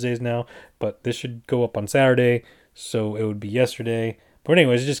on Thursdays now, but this should go up on Saturday, so it would be yesterday. But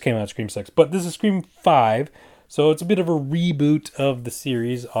anyways, it just came out, Scream 6. But this is Scream 5, so it's a bit of a reboot of the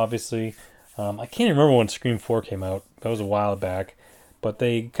series, obviously. I can't remember when Scream 4 came out. That was a while back. But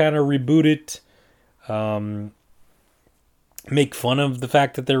they kind of reboot it, make fun of the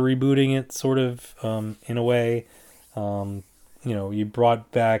fact that they're rebooting it, sort of, in a way. You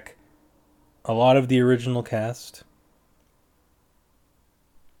brought back a lot of the original cast.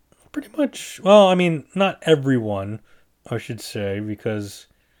 Pretty much, well, I mean, not everyone, I should say, because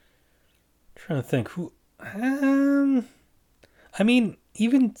I'm trying to think who. I mean,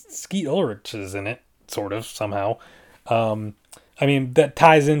 even Skeet Ulrich is in it, sort of, somehow. I mean, that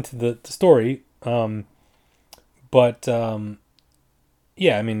ties into the story. But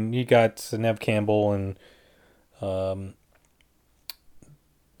yeah, I mean, you got Neve Campbell and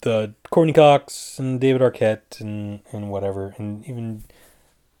the Courtney Cox and David Arquette and whatever. And even,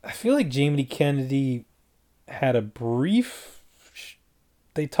 I feel like Jamie Lee Kennedy had a brief,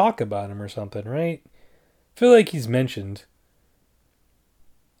 they talk about him or something, right? I feel like he's mentioned.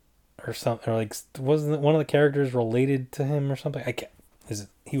 Or something, or like, wasn't one of the characters related to him or something? I can't.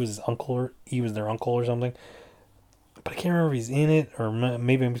 He was his uncle, or he was their uncle or something? But I can't remember if he's in it, or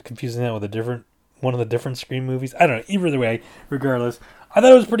maybe I'm confusing that with one of the different Scream movies. I don't know. Either way, regardless, I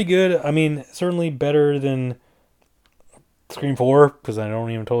thought it was pretty good. I mean, certainly better than Scream 4, because I don't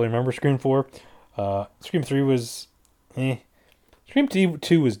even totally remember Scream 4. Scream 3 was Scream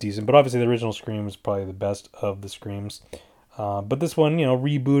 2 was decent, but obviously the original Scream was probably the best of the Screams. But this one,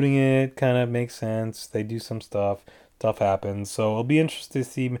 rebooting it kind of makes sense. They do some stuff. Stuff happens. So it'll be interesting to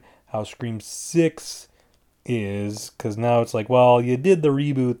see how Scream 6 is. Because now it's like, well, you did the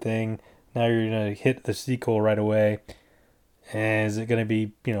reboot thing. Now you're going to hit the sequel right away. And is it going to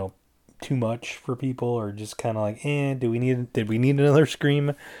be, too much for people? Or just kind of like, did we need another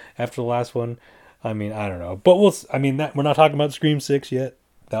Scream after the last one? I mean, I don't know. But we're not talking about Scream 6 yet.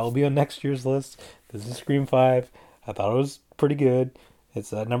 That will be on next year's list. This is Scream 5. I thought it was pretty good.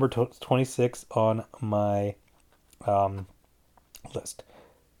 It's at number 26 on my list.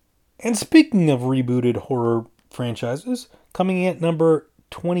 And speaking of rebooted horror franchises, coming in at number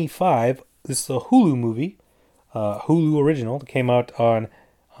 25, this is a Hulu movie Hulu original that came out on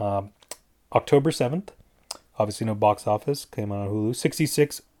October 7th. Obviously, no box office. Came out on Hulu.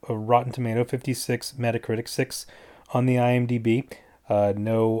 66 Rotten Tomato, 56 Metacritic, 6 on the IMDb.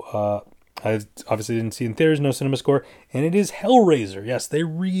 No, I obviously didn't see it in theaters, no cinema score. And it is Hellraiser. Yes, they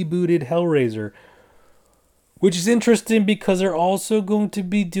rebooted Hellraiser, which is interesting because they're also going to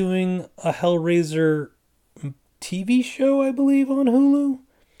be doing a Hellraiser TV show, I believe, on Hulu.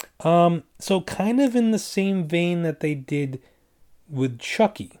 So kind of in the same vein that they did with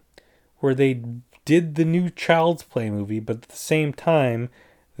Chucky, where they did the new Child's Play movie, but at the same time,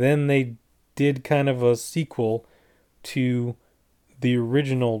 then they did kind of a sequel to the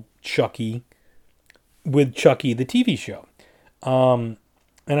original Chucky with Chucky the TV show. And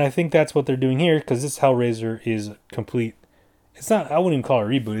I think that's what they're doing here, because this Hellraiser is complete. It's not, I wouldn't even call it a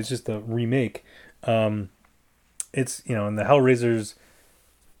reboot, it's just a remake. It's, and the Hellraiser's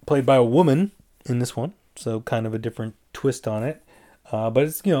played by a woman in this one, so kind of a different twist on it. But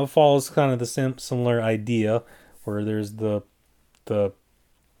it's, follows kind of the similar idea, where there's the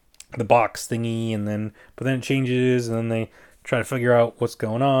box thingy, but then it changes, and then they try to figure out what's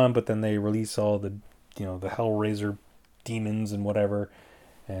going on, but then they release all the, the Hellraiser demons and whatever,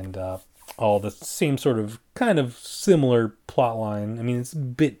 and all the same sort of kind of similar plot line. I mean, it's a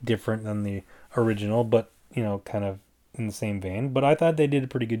bit different than the original, but, kind of in the same vein. But I thought they did a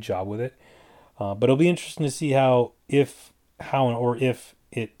pretty good job with it. But it'll be interesting to see how if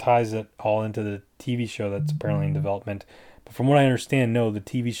it ties it all into the TV show that's apparently in development. But from what I understand, no, the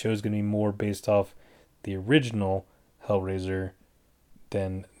TV show is going to be more based off the original Hellraiser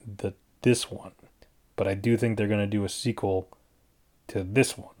than this one. But I do think they're going to do a sequel to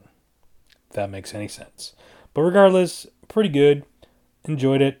this one, if that makes any sense. But regardless, pretty good.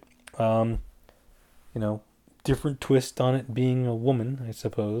 Enjoyed it. Different twist on it being a woman, I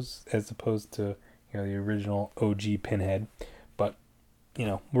suppose, as opposed to the original OG Pinhead. But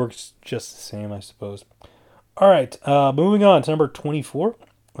works just the same, I suppose. All right, moving on to number 24.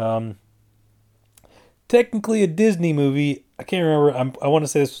 Technically a Disney movie. I can't remember. I want to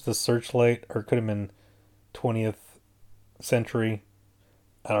say this was the Searchlight, or it could have been 20th Century.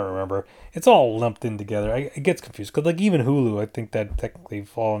 I don't remember. It's all lumped in together. It gets confused because, even Hulu, I think that technically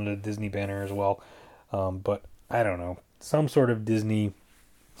fall under the Disney banner as well. But I don't know, some sort of Disney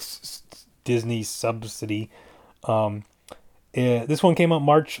subsidy. This one came out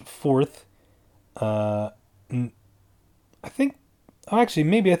March 4th. I think, I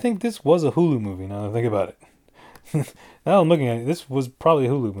think this was a Hulu movie. Now that I think about it. Now I'm looking at it, this was probably a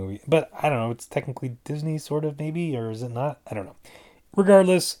Hulu movie, but I don't know. It's technically Disney, sort of, maybe, or is it not? I don't know.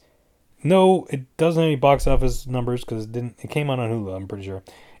 Regardless, no, it doesn't have any box office numbers because it came out on Hulu. I'm pretty sure.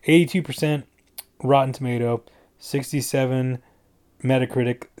 82% Rotten Tomato, 67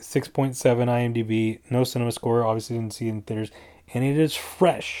 Metacritic, 6.7 IMDb, no cinema score. Obviously, didn't see it in theaters, and it is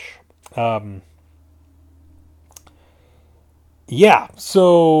fresh. Yeah,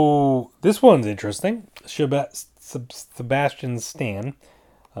 so this one's interesting. Sebastian Stan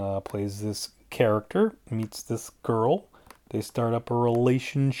plays this character, meets this girl. They start up a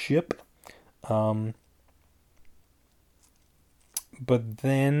relationship. But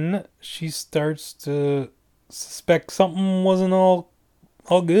then she starts to suspect something wasn't all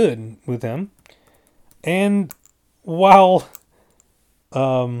good with him. And while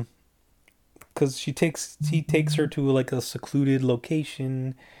because he takes her to like a secluded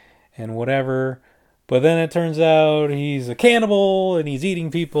location and whatever, but then it turns out he's a cannibal and he's eating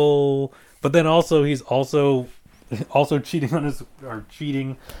people, but then also he's also cheating on his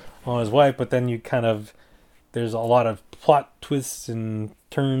wife. But then there's a lot of plot twists and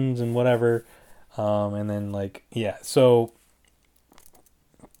turns and whatever, and then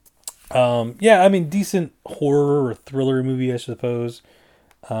decent horror or thriller movie, I suppose.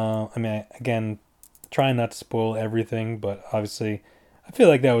 Again, trying not to spoil everything, but obviously I feel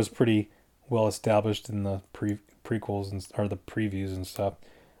like that was pretty well established in the prequels or the previews and stuff.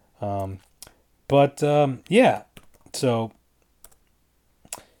 So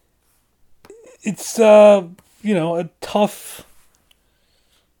it's a tough.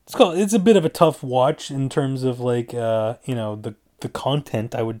 It's a bit of a tough watch in terms of the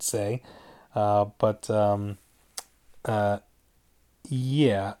content, I would say,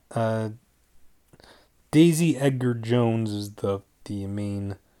 Daisy Edgar Jones is the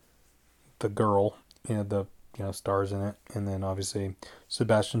girl, stars in it, and then obviously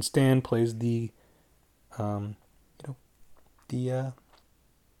Sebastian Stan plays the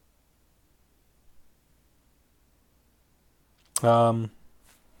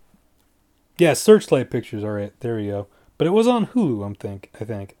Searchlight Pictures. All right, there we go. But it was on Hulu, I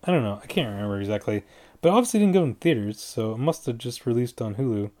think. I don't know. I can't remember exactly. But obviously didn't go in theaters, so it must have just released on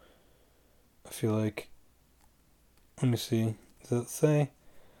Hulu. I feel like. Let me see. Does it say?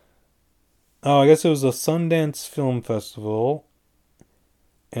 Oh, I guess it was a Sundance Film Festival.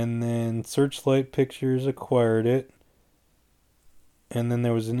 And then Searchlight Pictures acquired it. And then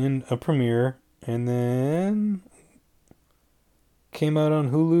there was a premiere. And then came out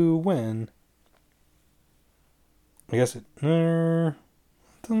on Hulu when? I guess it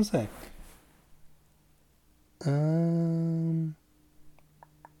doesn't say.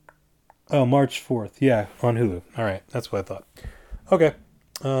 March 4th. Yeah, on Hulu. All right, that's what I thought. Okay.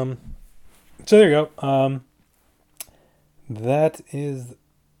 So there you go. That is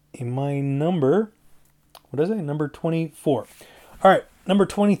my number. What is it? Number 24. All right, number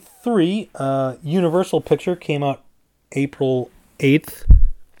 23. Universal Picture came out April 8th.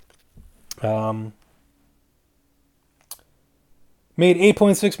 Made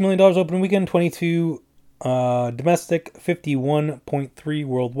 $8.6 million opening weekend, 22 domestic, 51.3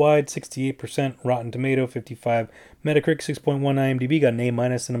 worldwide, 68% Rotten Tomato, 55 Metacritic, 6.1 IMDb, got an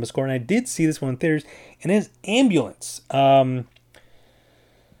A- cinema score. And I did see this one in theaters, and it's Ambulance.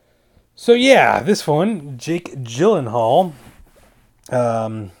 So yeah, this one, Jake Gyllenhaal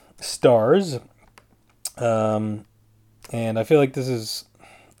stars. And I feel like this is,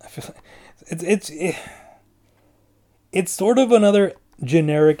 it's sort of another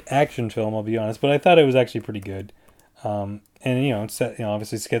generic action film, I'll be honest, but I thought it was actually pretty good. And it's set,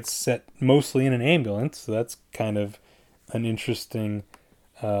 obviously it gets set mostly in an ambulance, so that's kind of an interesting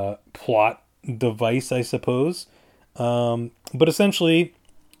plot device, I suppose. But essentially,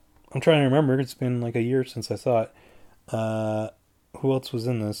 I'm trying to remember. It's been like a year since I saw it. Who else was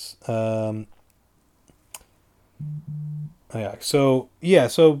in this? So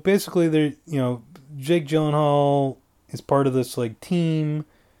basically, Jake Gyllenhaal is part of this like team.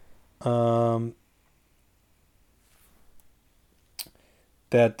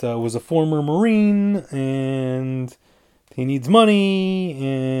 That was a former Marine, and he needs money,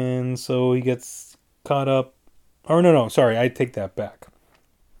 and so he gets caught up. Or no, sorry, I take that back.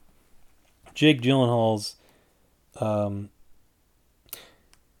 Jake Gyllenhaal's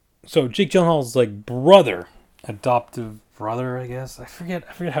Jake Gyllenhaal's like adoptive brother, I guess. I forget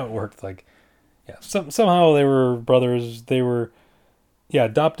how it worked. Like, yeah, somehow they were brothers. They were,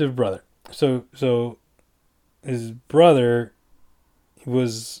 adoptive brother. So his brother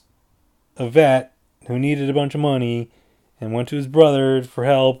was a vet who needed a bunch of money and went to his brother for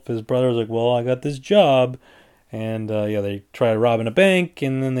help. His brother was like, "Well, I got this job." And they try robbing a bank,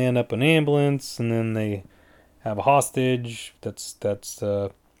 and then they end up in an ambulance, and then they have a hostage. That's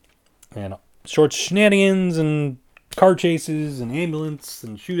and short shenanigans and car chases and ambulance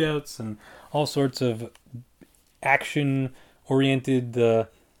and shootouts and all sorts of action-oriented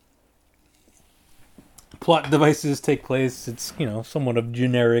plot devices take place. It's somewhat of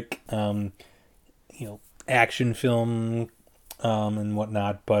generic action film and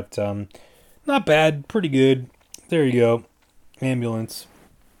whatnot, but not bad, pretty good. There you go. Ambulance.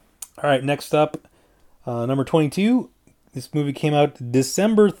 All right, next up, number 22. This movie came out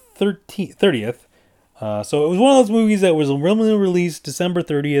December 30th. So it was one of those movies that was originally released December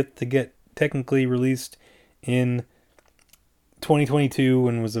 30th to get technically released in 2022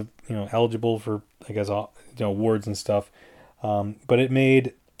 and was eligible for, I guess, awards and stuff. But it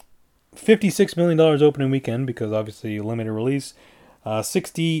made $56 million opening weekend because obviously limited release.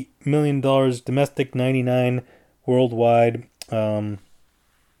 $60 million domestic, 99 worldwide. And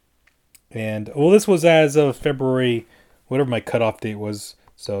this was as of February, whatever my cutoff date was.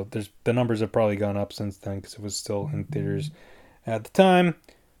 So the numbers have probably gone up since then because it was still in theaters at the time.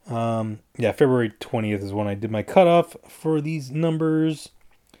 February 20th is when I did my cutoff for these numbers.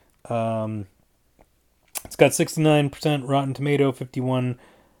 It's got 69% Rotten Tomato, 51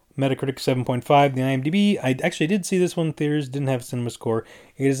 Metacritic, 7.5. The IMDb, I actually did see this one in theaters, didn't have a cinema score.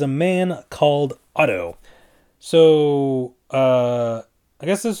 It is A Man Called Otto. So, I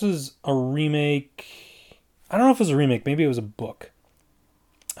guess this is a remake. I don't know if it was a remake. Maybe it was a book.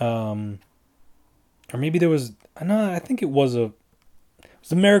 Or maybe there was... I think it was an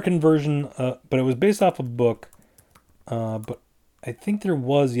American version, but it was based off a book. But I think there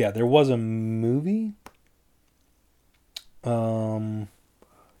was a movie. A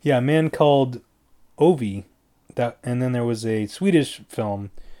Man Called Ove. And then there was a Swedish film,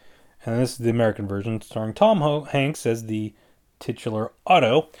 and this is the American version, starring Tom Hanks as the titular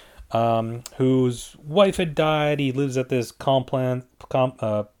Otto, whose wife had died. He lives at this apartment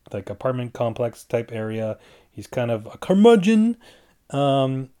complex type area. He's kind of a curmudgeon,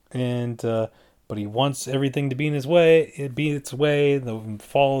 but he wants everything to be its way,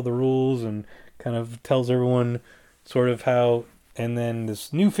 follow the rules, and kind of tells everyone sort of how, and then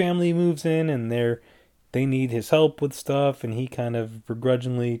this new family moves in and they need his help with stuff, and he kind of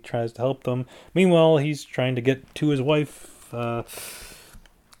begrudgingly tries to help them. Meanwhile, he's trying to get to his wife,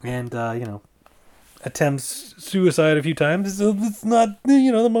 and attempts suicide a few times. So it's not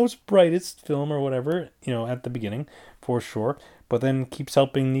the most brightest film or whatever at the beginning, for sure. But then keeps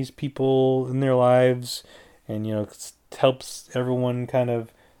helping these people in their lives, and helps everyone kind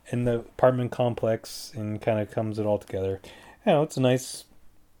of in the apartment complex, and kind of comes it all together. It's a nice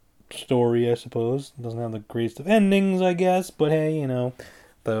story, I suppose. It doesn't have the greatest of endings, I guess, but hey,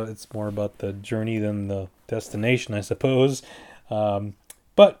 though it's more about the journey than the destination, I suppose.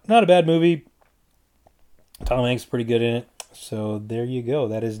 But not a bad movie. Tom Hanks is pretty good in it. So there you go.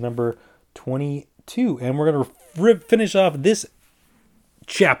 That is number 22. And we're going to finish off this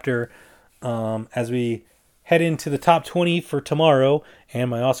chapter as we head into the top 20 for tomorrow and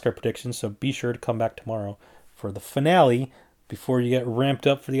my Oscar predictions. So be sure to come back tomorrow for the finale before you get ramped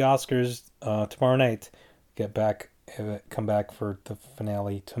up for the Oscars tomorrow night. Come back for the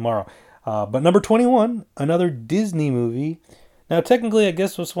finale tomorrow. But number 21, another Disney movie. Now, technically, I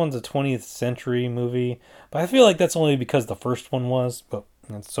guess this one's a 20th century movie, but I feel like that's only because the first one was,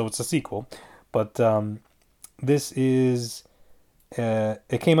 so it's a sequel. But this is,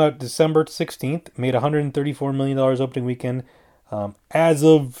 it came out December 16th, made $134 million opening weekend. As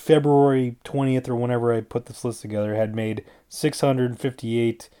of February 20th, or whenever I put this list together, had made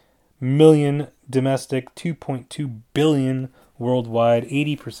 $658 million domestic, $2.2 billion worldwide,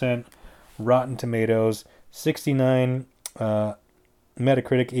 80% Rotten Tomatoes, 69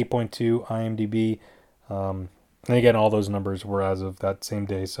 Metacritic, 8.2 IMDb. And again, all those numbers were as of that same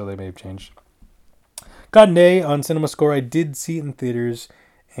day, so they may have changed. Got an A on CinemaScore. I did see it in theaters,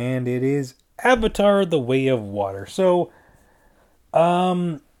 and it is Avatar: The Way of Water. So,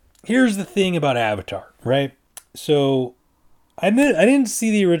 here's the thing about Avatar, right? So, I didn't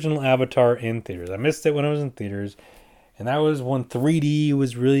see the original Avatar in theaters. I missed it when I was in theaters, and that was when 3D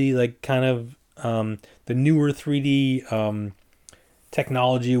was really like kind of the newer 3D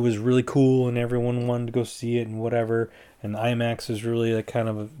technology was really cool, and everyone wanted to go see it and whatever. And IMAX was really like kind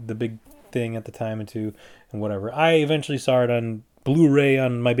of the big thing at the time and whatever. I eventually saw it on Blu-ray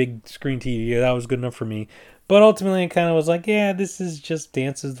on my big screen TV. That was good enough for me. But ultimately, it kind of was like, yeah, this is just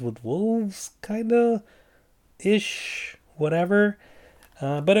Dances with Wolves, kind of ish, whatever.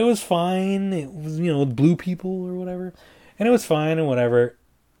 But it was fine. It was with blue people or whatever, and it was fine and whatever.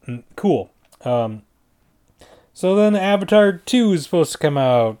 Cool. So then Avatar 2 is supposed to come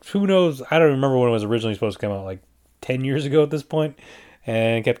out. Who knows? I don't remember when it was originally supposed to come out, like 10 years ago at this point.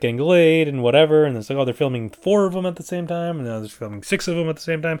 And it kept getting delayed and whatever. And it's like, they're filming 4 of them at the same time. And now they're filming 6 of them at the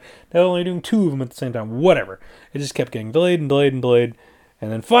same time. They're only doing 2 of them at the same time. Whatever. It just kept getting delayed and delayed and delayed.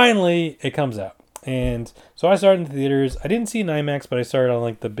 And then finally, it comes out. And so I started in the theaters. I didn't see an IMAX, but I started on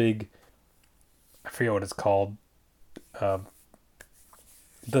like the big, I forget what it's called. The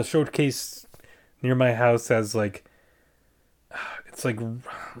showcase near my house has like, it's like,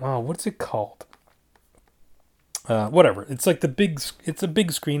 wow, what's it called? Whatever. It's like it's a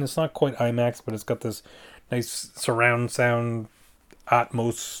big screen. It's not quite IMAX, but it's got this nice surround sound,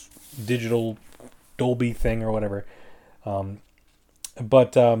 Atmos digital Dolby thing or whatever.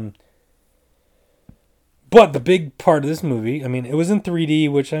 But the big part of this movie, I mean, it was in 3D,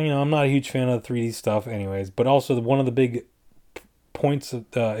 which I'm not a huge fan of the 3D stuff, anyways. But also one of the big points of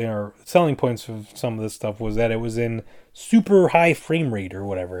selling points of some of this stuff was that it was in super high frame rate or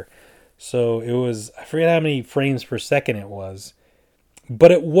whatever. So it was, I forget how many frames per second it was,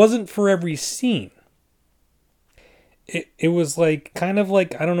 but it wasn't for every scene. It was like, kind of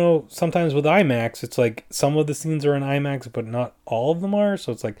like, I don't know, sometimes with IMAX, it's like some of the scenes are in IMAX, but not all of them are.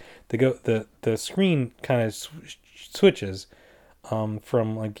 So it's like the screen kind of switches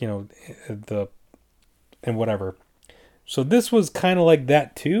from like, and whatever. So this was kind of like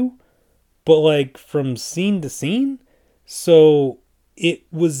that too, but like from scene to scene. So it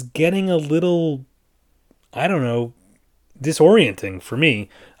was getting a little, I don't know, disorienting for me.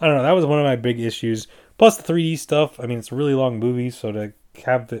 I don't know. That was one of my big issues. Plus the 3D stuff. I mean, it's a really long movie, so to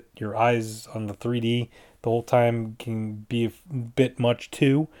have your eyes on the 3D the whole time can be a bit much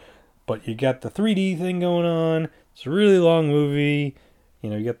too. But you got the 3D thing going on. It's a really long movie.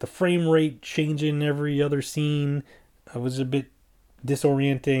 You got the frame rate changing every other scene. It was a bit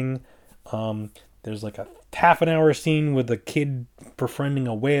disorienting. There's like a half an hour scene with a kid befriending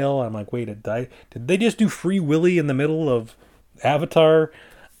a whale. I'm like, wait, did they just do Free Willy in the middle of Avatar?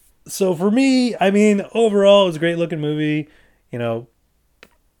 So for me, I mean, overall, it was a great looking movie,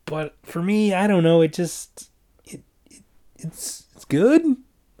 but for me, I don't know. It's good.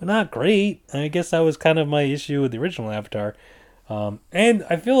 but not great. I guess that was kind of my issue with the original Avatar. And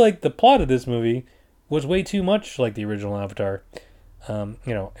I feel like the plot of this movie was way too much like the original Avatar.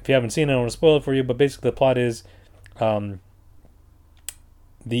 If you haven't seen it, I don't want to spoil it for you, but basically the plot is um,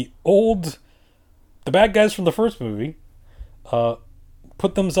 the bad guys from the first movie uh,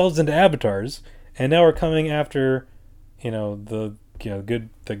 put themselves into avatars, and now are coming after, the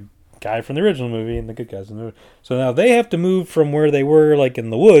guy from the original movie and the good guys in the movie. So now they have to move from where they were, like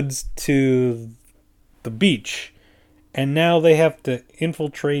in the woods, to the beach, and now they have to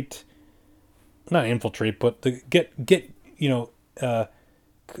not infiltrate, but to get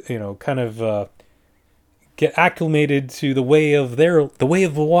kind of get acclimated to the way of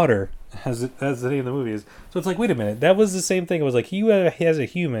the water, as the name of the movie is. So it's like, wait a minute, that was the same thing. It was like he as a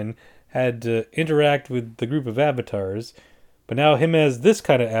human had to interact with the group of avatars, but now him as this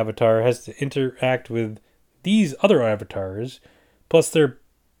kind of avatar has to interact with these other avatars. Plus, their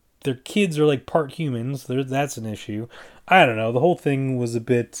kids are like part humans. That's an issue. I don't know. The whole thing was a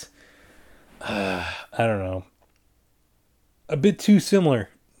bit, I don't know, a bit too similar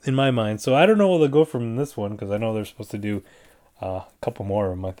in my mind. So I don't know where they'll go from this one, because I know they're supposed to do a couple more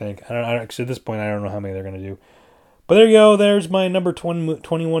of them, I think. Actually, at this point, I don't know how many they're going to do. But there you go. There's my number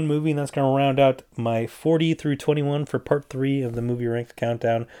 21 movie, and that's going to round out my 40 through 21 for part 3 of the Movie Ranked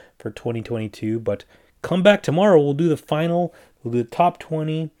Countdown for 2022. But come back tomorrow. We'll do the final. We'll do the top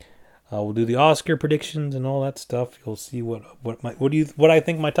 20. We'll do the Oscar predictions and all that stuff. You'll see what I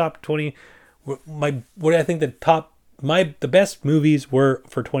think my top 20, what I think the best movies were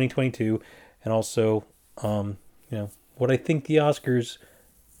for 2022, and also what I think the Oscars.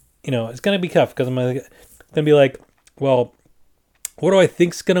 It's gonna be tough, because I'm gonna be like, well, what do I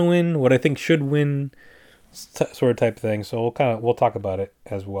think's gonna win? What I think should win, sort of type of thing. So we'll talk about it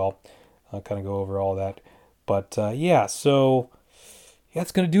as well. I'll kind of go over all that. But so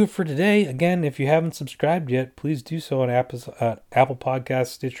that's gonna do it for today. Again, if you haven't subscribed yet, please do so on Apple Podcasts,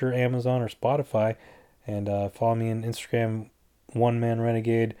 Stitcher, Amazon, or Spotify. And follow me on Instagram, One Man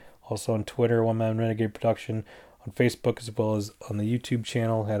Renegade. Also on Twitter, One Man Renegade Production. On Facebook, as well as on the YouTube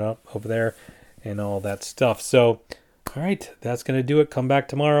channel. Head up over there and all that stuff. So, all right, that's going to do it. Come back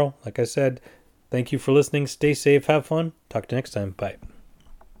tomorrow. Like I said, thank you for listening. Stay safe. Have fun. Talk to you next time. Bye.